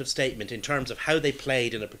definitive statement in terms of how they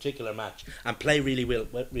played in a particular match and play really well,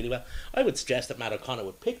 I would suggest that Matt O'Connor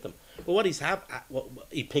would pick them. But what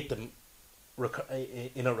he picked them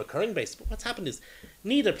in a recurring basis. But what's happened is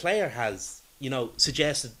neither player has, you know,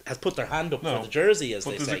 has put their hand up No, for the jersey, as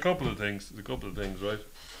But they there's say. a couple of things. There's a couple of things, right?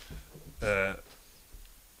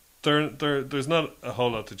 There's not a whole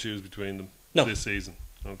lot to choose between them this season,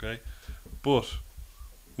 okay? But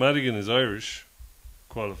Madigan is Irish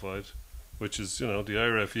qualified, which is, you know, the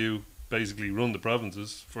IRFU basically run the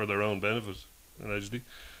provinces for their own benefit, allegedly.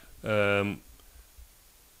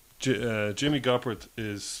 Jimmy Gopperth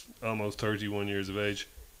is almost 31 years of age.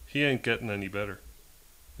 He ain't getting any better.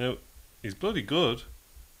 Now, he's bloody good,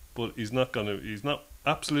 but he's not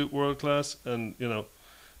absolute world class, and, you know,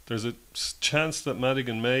 there's a chance that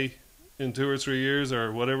Madigan may, in 2 or 3 years,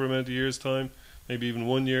 or whatever amount of years' time, maybe even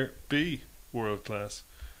 1 year, be world class.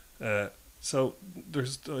 So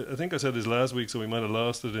I think I said this last week, so we might have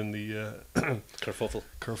lost it in the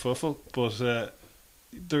kerfuffle. But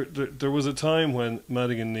there was a time when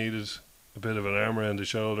Madigan needed a bit of an arm around the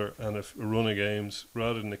shoulder and a run of games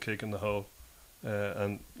rather than a kick in the hole.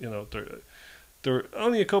 And, you know, there were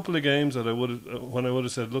only a couple of games that I would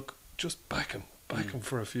have said, look, just back him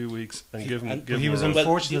for a few weeks and give him. He was a run.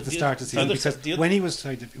 unfortunate at the start of the season because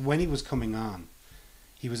when he was coming on,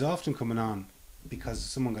 he was often coming on because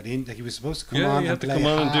someone got in. Like, he was supposed to come on and play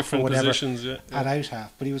in different positions at out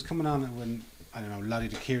half, but he was coming on when, I don't know, Lottie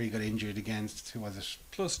Dakiri got injured against, who was it?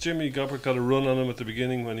 Plus, Jimmy Gopperth got a run on him at the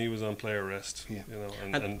beginning when he was on player rest, yeah. you know,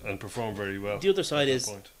 and performed very well. The other side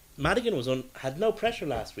is Madigan had no pressure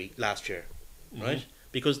last year, right?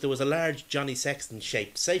 Because there was a large Johnny Sexton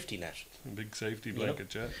shaped safety net, a big safety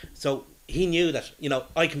blanket, yeah. So he knew that, you know,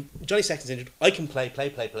 Johnny Sexton's injured, I can play,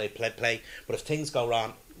 but if things go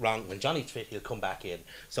wrong, when Johnny's fit, he'll come back in.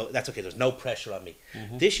 So that's okay, there's no pressure on me.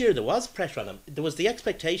 This year there was pressure on him. There was the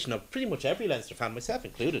expectation of pretty much every Leinster fan, myself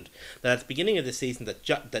included, that at the beginning of the season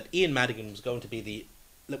that Ian Madigan was going to be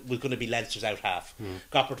Leinster's out half.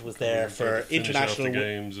 Gopperth was there for international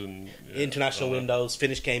games and international windows,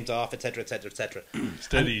 finish games off, etc., etc., etc.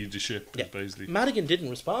 Steady the ship, basically. Madigan didn't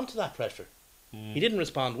respond to that pressure. He didn't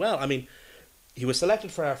respond well. I mean, he was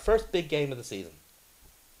selected for our first big game of the season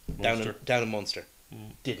down in Munster.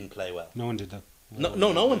 Didn't play well. No one did that.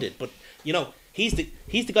 No one did. But, you know, he's the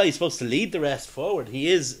guy who's supposed to lead the rest forward. He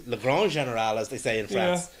is le grand général, as they say in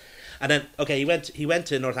France. Yeah. And then, okay, he went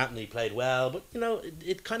to Northampton. He played well, but, you know,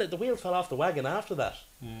 it kind of, the wheel fell off the wagon after that.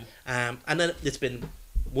 And then it's been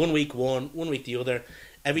 1 week one week the other.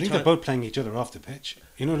 I think they're both playing each other off the pitch.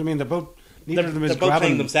 You know what I mean? They're both both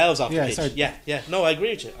playing themselves off the pitch. Sorry. Yeah. No, I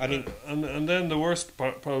agree with you. I mean, and then the worst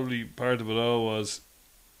part of it all was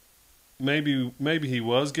maybe he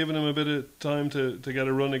was giving him a bit of time to get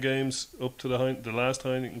a run of games up to the last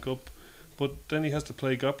Heineken Cup, but then he has to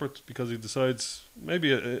play Gopperth because he decides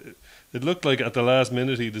maybe it looked like at the last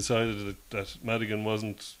minute he decided that Madigan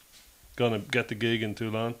wasn't gonna get the gig in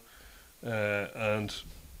Toulon, and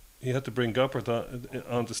he had to bring Gopperth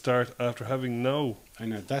on to start after having no. I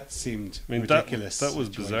know, that seemed ridiculous. That was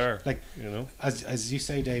bizarre. Like, you know, as you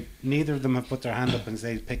say, Dave, neither of them have put their hand up and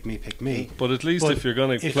say, "Pick me." But at least if you're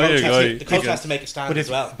going to play a guy, the coach has to make a stand as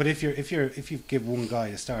well. But if you give one guy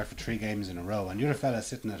a start for 3 games in a row, and you're a fella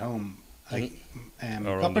sitting at home, like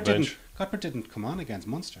Gopperth didn't come on against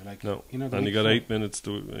Munster, like no, you know, and he got 8 minutes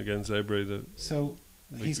against Ebre. So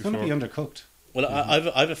he's going to be undercooked. Well,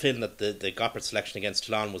 I've a feeling that the Gopperth selection against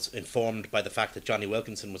Toulon was informed by the fact that Johnny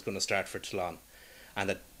Wilkinson was going to start for Toulon, and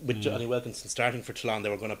that with Johnny Wilkinson starting for Toulon, they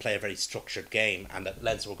were going to play a very structured game, and that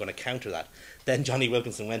Leinster were going to counter that. Then Johnny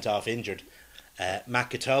Wilkinson went off injured. Matt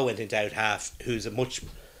Cateau went into out half, who's a much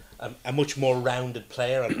more rounded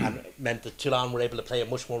player, and meant that Toulon were able to play a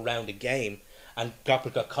much more rounded game, and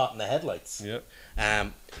Gopperth got caught in the headlights. Yeah.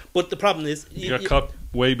 But the problem is you got caught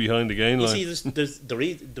way behind the gain line. You see, there's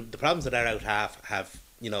the problems that are out half have,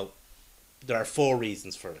 you know, there are 4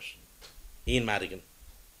 reasons for it: Ian Madigan,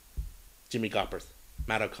 Jimmy Gopperth,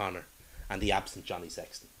 Matt O'Connor, and the absent Johnny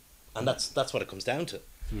Sexton, and that's what it comes down to.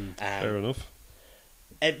 Fair enough.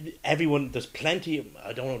 Everyone, there's plenty.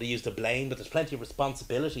 I don't want to use the blame, but there's plenty of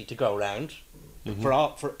responsibility to go around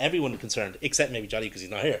for everyone concerned, except maybe Johnny because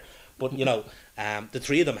he's not here. But you know, the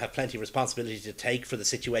 3 of them have plenty of responsibility to take for the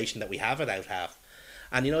situation that we have at out half.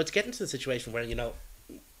 And it's getting to the situation where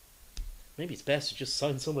maybe it's best to just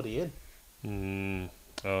sign somebody in.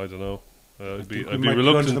 I don't know. I'd be we might go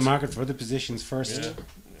reluctant. into the market for other positions first. Yeah,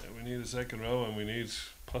 we need a second row, and we need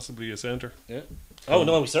possibly a centre. Yeah. Oh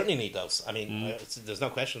no, we certainly need those. I mean, there's no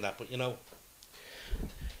question of that. But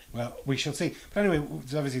Well, we shall see. But anyway,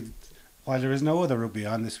 obviously, while there is no other rugby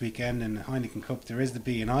on this weekend in the Heineken Cup, there is the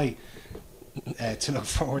B&I to look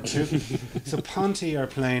forward to. So Ponty are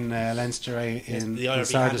playing Leinster in the IRB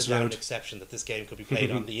Sardis handed down an Road. exception that this game could be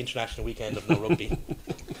played on the international weekend of no rugby.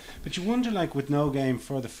 But you wonder, like, with no game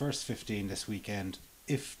for the first 15 this weekend,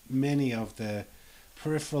 if many of the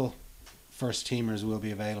peripheral first teamers will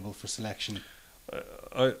be available for selection.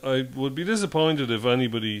 I would be disappointed if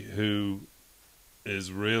anybody who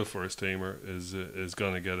is real first teamer is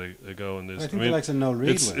going to get a go in this. I think the likes of Noel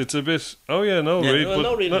Reid will. It's a bit. Oh yeah, Noel Reid.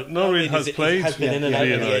 Well, But Noel Reid has played. Has been in and out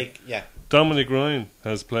of the league. Yeah. Dominic Ryan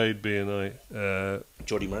has played B&I.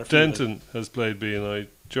 Jordy Murphy. Denton has played B&I.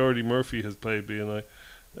 Jordy Murphy has played B&I.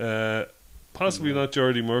 Possibly not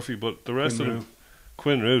Jordy Murphy, but the rest of them.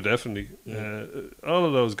 Quinn Rue, definitely. All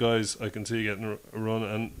of those guys I can see getting a run.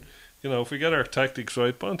 And, if we get our tactics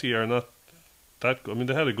right, Ponty are not that good. I mean,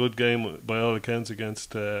 they had a good game by all accounts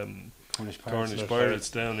against Cornish Pirates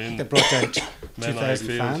down in They brought down Menai 2,000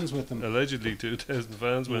 Field. fans with them. Allegedly 2,000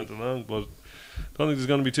 fans went along, but I don't think there's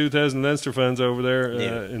going to be 2,000 Leinster fans over there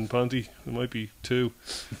in Ponty. There might be 2.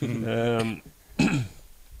 And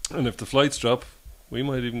if the flights drop, we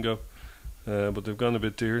might even go. But they've gone a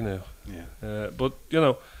bit dear now. Yeah. But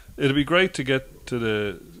it'll be great to get to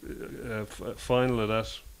the final of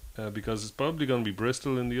that because it's probably going to be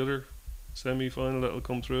Bristol in the other semi-final that'll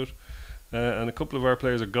come through it. And a couple of our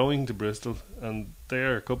players are going to Bristol, and they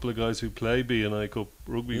are a couple of guys who play B&I Cup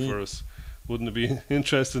rugby for us. Wouldn't it be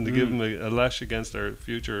interesting to give them a lash against our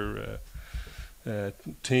future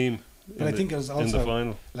team? But I think it was also in the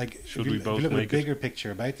final. Like, Should if we you both look at the make it? bigger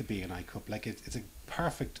picture about the B&I Cup, like it's a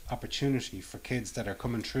perfect opportunity for kids that are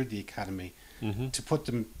coming through the academy to put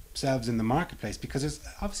themselves in the marketplace, because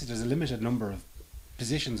there's a limited number of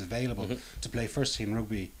positions available to play first team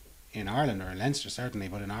rugby in Ireland, or in Leinster certainly,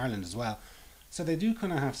 but in Ireland as well. So they do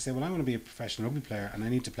kind of have to say, well, I'm going to be a professional rugby player and I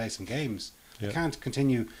need to play some games. Yeah. I can't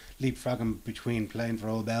continue leapfrogging between playing for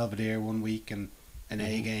Old Belvedere one week and an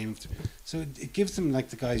A game. So it gives them, like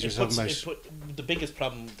the guys you're talking about. The biggest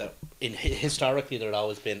problem that historically there had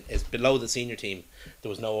always been is below the senior team there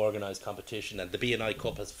was no organised competition, and the B&I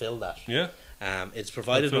Cup has filled that. Yeah. It's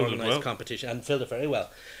provided an filled it organised well. competition and filled it very well.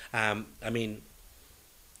 I mean,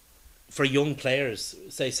 for young players,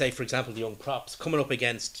 say for example the young props coming up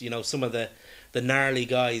against some of the gnarly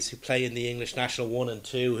guys who play in the English National 1 and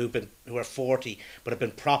 2 who are 40 but have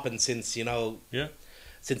been propping since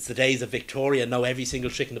since the days of Victoria, know every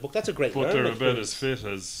single trick in the book. That's a great. But they're learning about experience. as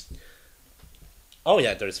fit as. Oh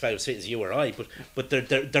yeah, they're as fit as you or I, but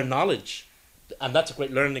their knowledge, and that's a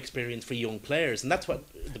great learning experience for young players, and that's what.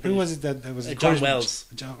 Who was it that was John Wells?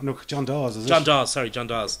 John Dawes. Is John it? Dawes. Sorry, John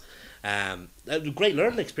Dawes. A great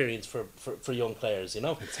learning experience for young players.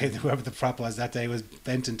 I'd say that whoever the prop was that day was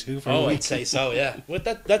Benton too for a Oh, week. I'd say so. Yeah. Well,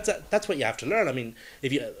 that's what you have to learn. I mean,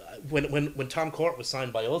 if you when Tom Court was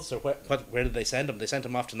signed by Ulster, where did they send him? They sent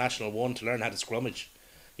him off to National 1 to learn how to scrummage.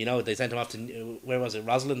 They sent him off to where was it?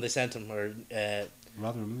 Rosalind. They sent him, or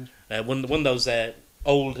Rotherham. one of those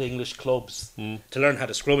old English clubs to learn how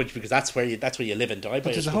to scrummage, because that's where you live and die by.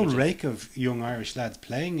 But there's a your whole scrummaging. rake of young Irish lads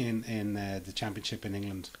playing in the championship in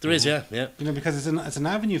England. There is, yeah. Because it's an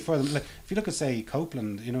avenue for them. Like if you look at, say,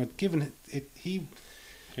 Copeland, given he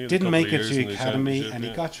He had a didn't couple make of it years to in the the academy, championship, and he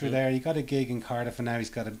yeah. got through there. He got a gig in Cardiff, and now he's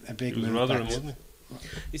got a big He was move Rotherham, back. wasn't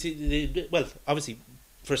You see, well, obviously,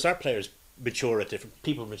 for start players,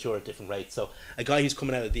 people mature at different rates. So a guy who's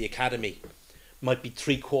coming out of the academy might be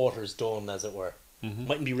 3/4 done, as it were.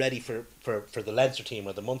 Mightn't be ready for the Leinster team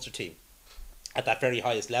or the Munster team at that very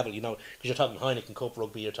highest level. Because you're talking Heineken Cup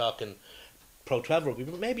rugby, you're talking Pro 12 rugby,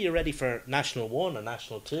 but maybe you're ready for National 1 or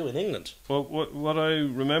National 2 in England. Well, what I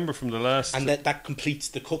remember from the last And that completes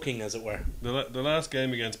the cooking, as it were. the last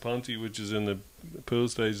game against Ponty, which is in the pool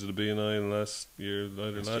stage of the B&I in last year,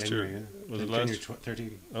 It's last January, year, yeah. was it January last?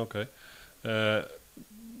 13. Okay.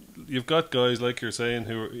 You've got guys like you're saying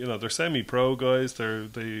who are, they're semi-pro guys.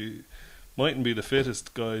 They mightn't be the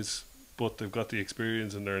fittest guys, but they've got the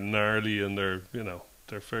experience and they're gnarly and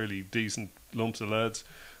they're fairly decent lumps of lads.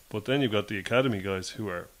 But then you've got the academy guys who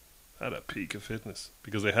are at a peak of fitness,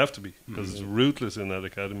 because they have to be, because it's ruthless in that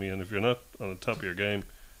academy, and if you're not on the top of your game,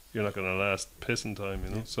 you're not going to last pissing time,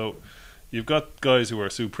 Yeah. So you've got guys who are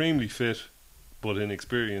supremely fit but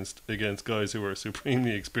inexperienced against guys who are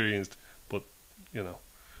supremely experienced but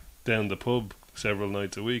down the pub several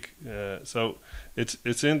nights a week. So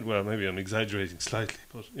it's in. Well, maybe I'm exaggerating slightly,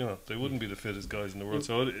 but they wouldn't be the fittest guys in the world.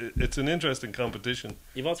 So it's an interesting competition.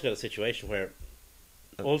 You've also got a situation where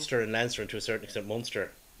Ulster and Leinster, and to a certain extent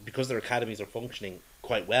Munster, because their academies are functioning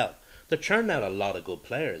quite well, they're churning out a lot of good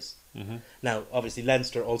players. Mm-hmm. Now, obviously,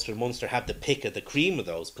 Leinster, Ulster, and Munster have the pick of the cream of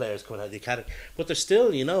those players coming out of the academy. But there's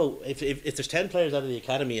still, if there's 10 players out of the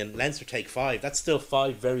academy and Leinster take 5, that's still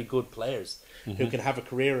 5 very good players who can have a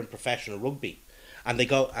career in professional rugby. And they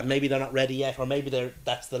go, and maybe they're not ready yet, or maybe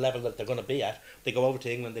that's the level that they're going to be at. They go over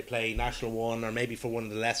to England, they play National 1, or maybe for one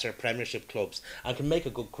of the lesser Premiership clubs, and can make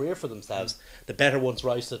a good career for themselves. The better ones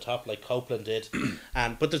rise to the top, like Copeland did.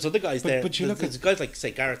 But there's other guys there. But you look there's at guys like,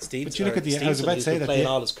 say, Gareth Stevens. But you look at the. I was about to say that playing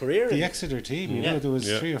all his career. The Exeter team, there was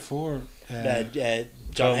 3 or 4.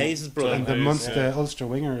 John Hayes' brother, and the Munster Ulster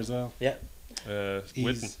winger as well. Yeah.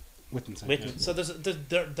 Witten. So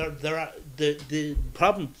there are the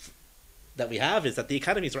problem that we have is that the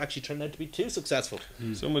academies are actually turning out to be too successful.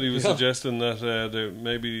 Somebody was suggesting that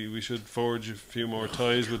maybe we should forge a few more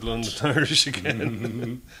ties with London Irish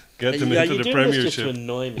again. Get them into the Premiership. Just to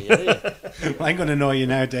annoy me. Well, I'm going to annoy you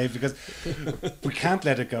now, Dave, because we can't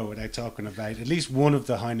let it go without talking about at least one of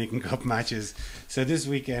the Heineken Cup matches. So this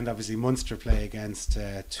weekend, obviously, Munster play against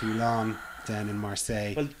Toulon down in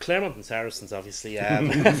Marseille. Well, Claremont and Saracens, obviously.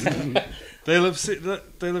 They'll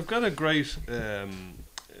have got a great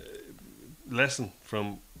lesson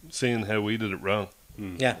from seeing how we did it wrong.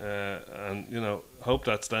 Yeah. And hope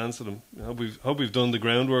that stands to them. Hope we've done the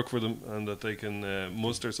groundwork for them, and that they can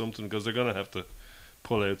muster something, because they're going to have to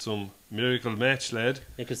pull out some miracle match, lad.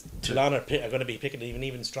 Because Toulon are going to be picking an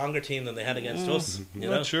even stronger team than they had against us.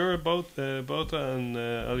 Not sure. Botha and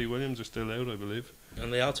Ali Williams are still out, I believe.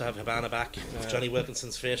 And they also have Habana back if Johnny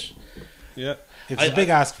Wilkinson's fit. Yeah, it's a big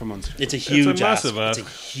ask for Munster. It's a huge massive ask. It's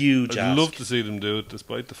a huge ask. I'd love to see them do it,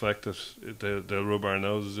 despite the fact that they'll rub our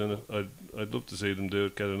noses in it. I'd love to see them do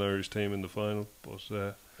it, get an Irish team in the final, but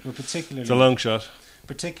particularly, it's a long shot.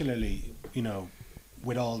 Particularly,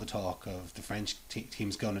 with all the talk of the French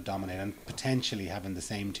teams going to dominate and potentially having the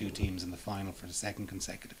same 2 teams in the final for the second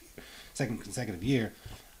consecutive year,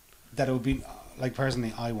 that it would be like,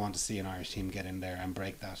 personally, I want to see an Irish team get in there and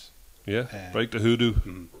break that. Yeah, break the hoodoo.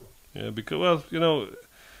 Yeah, because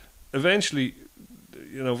eventually,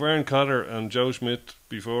 Vern Cotter and Joe Schmidt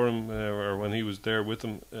before him, or when he was there with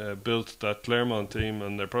them, built that Claremont team,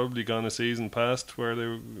 and they're probably gone a season past where they,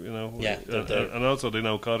 and also they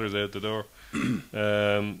know Cotter's out the door.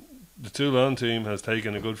 The Toulon team has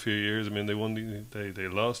taken a good few years. I mean, they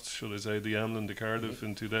lost, should I say, the Amlin to Cardiff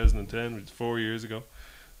in 2010, which is 4 years ago.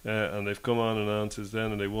 And they've come on and on since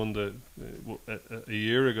then, and they won a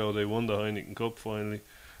year ago they won the Heineken Cup finally,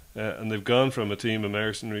 and they've gone from a team of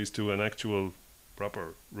mercenaries to an actual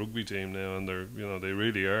proper rugby team now, and they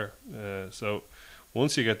really are. So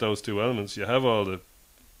once you get those 2 elements, you have all the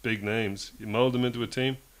big names, you mould them into a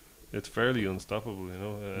team, it's fairly unstoppable.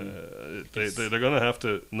 They're going to have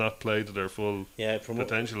to not play to their full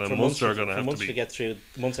potential, and Munster are going to have to get through.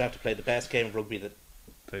 Munster have to play the best game of rugby that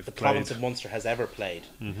the province of Munster has ever played,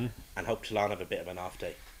 and hope Toulon have a bit of an off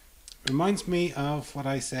day. Reminds me of what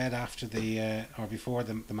I said after before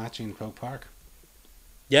the match in Croke Park.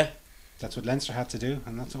 Yeah, that's what Leinster had to do,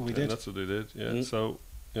 and that's what we did. That's what they did. Yeah. So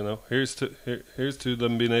here's to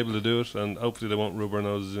them being able to do it, and hopefully they won't rub our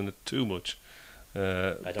noses in it too much.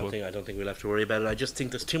 I don't think we'll have to worry about it. I just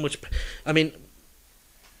think there's too much. I mean,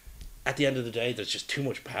 at the end of the day, there's just too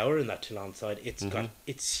much power in that Toulon side. It's hugely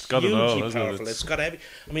powerful. It's got every.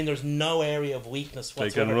 I mean, there's no area of weakness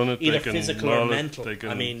whatsoever, they can run it, either they can physical or mental.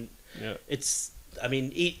 I mean, it's. I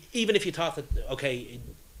mean, even if you thought that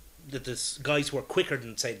that the guys who are quicker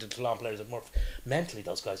than, say, the Toulon players are more mentally,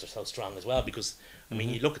 those guys are so strong as well, because I mean,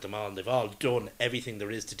 you look at them all and they've all done everything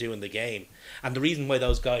there is to do in the game, and the reason why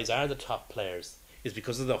those guys are the top players is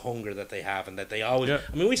because of the hunger that they have, and that they always. I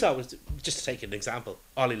mean, we saw, just to take an example,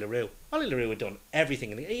 Ollie Leroux had done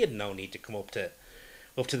everything, and he had no need to come up to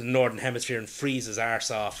the Northern Hemisphere and freeze his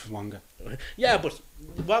arse off. Wonga,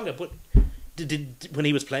 but did when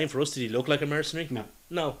he was playing for us, did he look like a mercenary?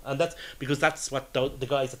 No, and that's because that's what the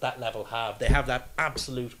guys at that level have. They have that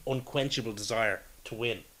absolute unquenchable desire to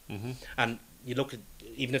win, and you look at,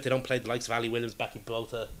 even if they don't play the likes of Ali Williams, Becky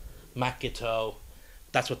Botha, Matt Giteau,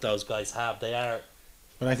 that's what those guys have. They are.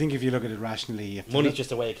 But I think if you look at it rationally, money's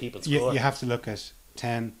just a way of keeping score. You have to look at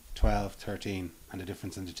 10, 12, 13, and the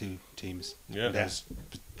difference in the 2 teams. Yeah, those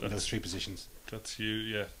 3 positions. That's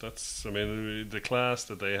That's, I mean, the class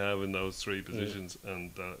that they have in those 3 positions,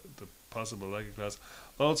 and the possible lack of class.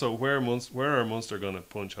 Also, where are Munster going to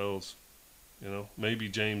punch holes? Maybe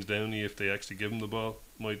James Downey, if they actually give him the ball,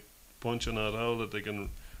 might punch an odd hole that they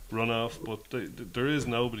can run off, but there is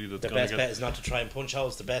nobody that's The going best to bet get. is not to try and punch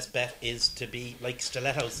holes. The best bet is to be like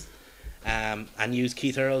Stilettos, and use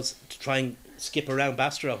Keith Earls to try and skip around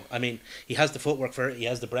Bastro. I mean, he has the footwork for it. He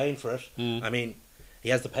has the brain for it. I mean, he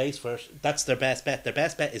has the pace for it. That's their best bet. Their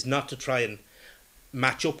best bet is not to try and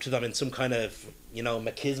match up to them in some kind of, you know,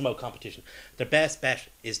 machismo competition. Their best bet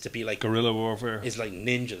is to be like Guerrilla warfare. is like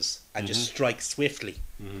ninjas and just strike swiftly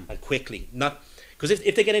and quickly. Not because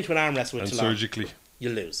if they get into an arm wrestle with And Toulon, surgically.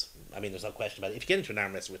 you'll lose. I mean, there's no question about it. If you get into an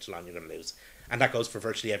arm wrestle with Toulon, you're going to lose, and that goes for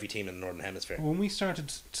virtually every team in the Northern Hemisphere. When we started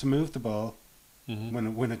to move the ball,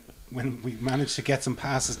 when we managed to get some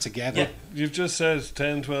passes together, Yeah. You've just said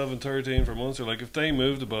 10, 12 and 13 for Munster. Like, if they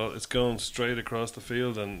move the ball, it's going straight across the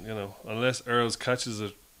field, and, you know, unless Earls catches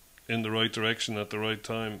it in the right direction at the right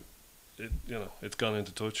time, it's gone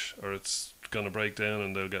into touch, or it's going to break down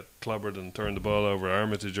and they'll get clobbered and turn the ball over.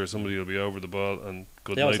 Armitage or somebody will be over the ball, and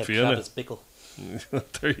good They always night have Vienna. Travis Bickle.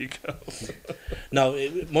 There you go. No,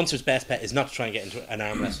 Munster's best bet is not to try and get into an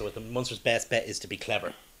arm wrestle with them. Munster's best bet is to be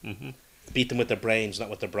clever. Beat them with their brains, not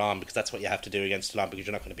with their brawn, because that's what you have to do against Toulon, because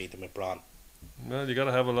you're not going to beat them with brawn. Well, you got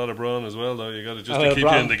to have a lot of brawn as well, though. You got to just Well, to keep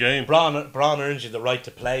brawn, you in the game. Brawn earns you the right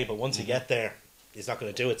to play, but once you get there, he's not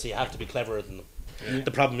going to do it, so you have to be cleverer than them. Yeah.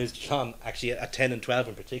 The problem is, Toulon, actually at 10 and 12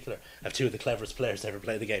 in particular, have two of the cleverest players to ever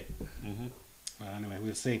play the game. Well, anyway,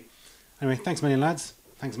 we'll see. Anyway, thanks a million, lads.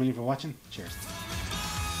 Thanks a million for watching. Cheers.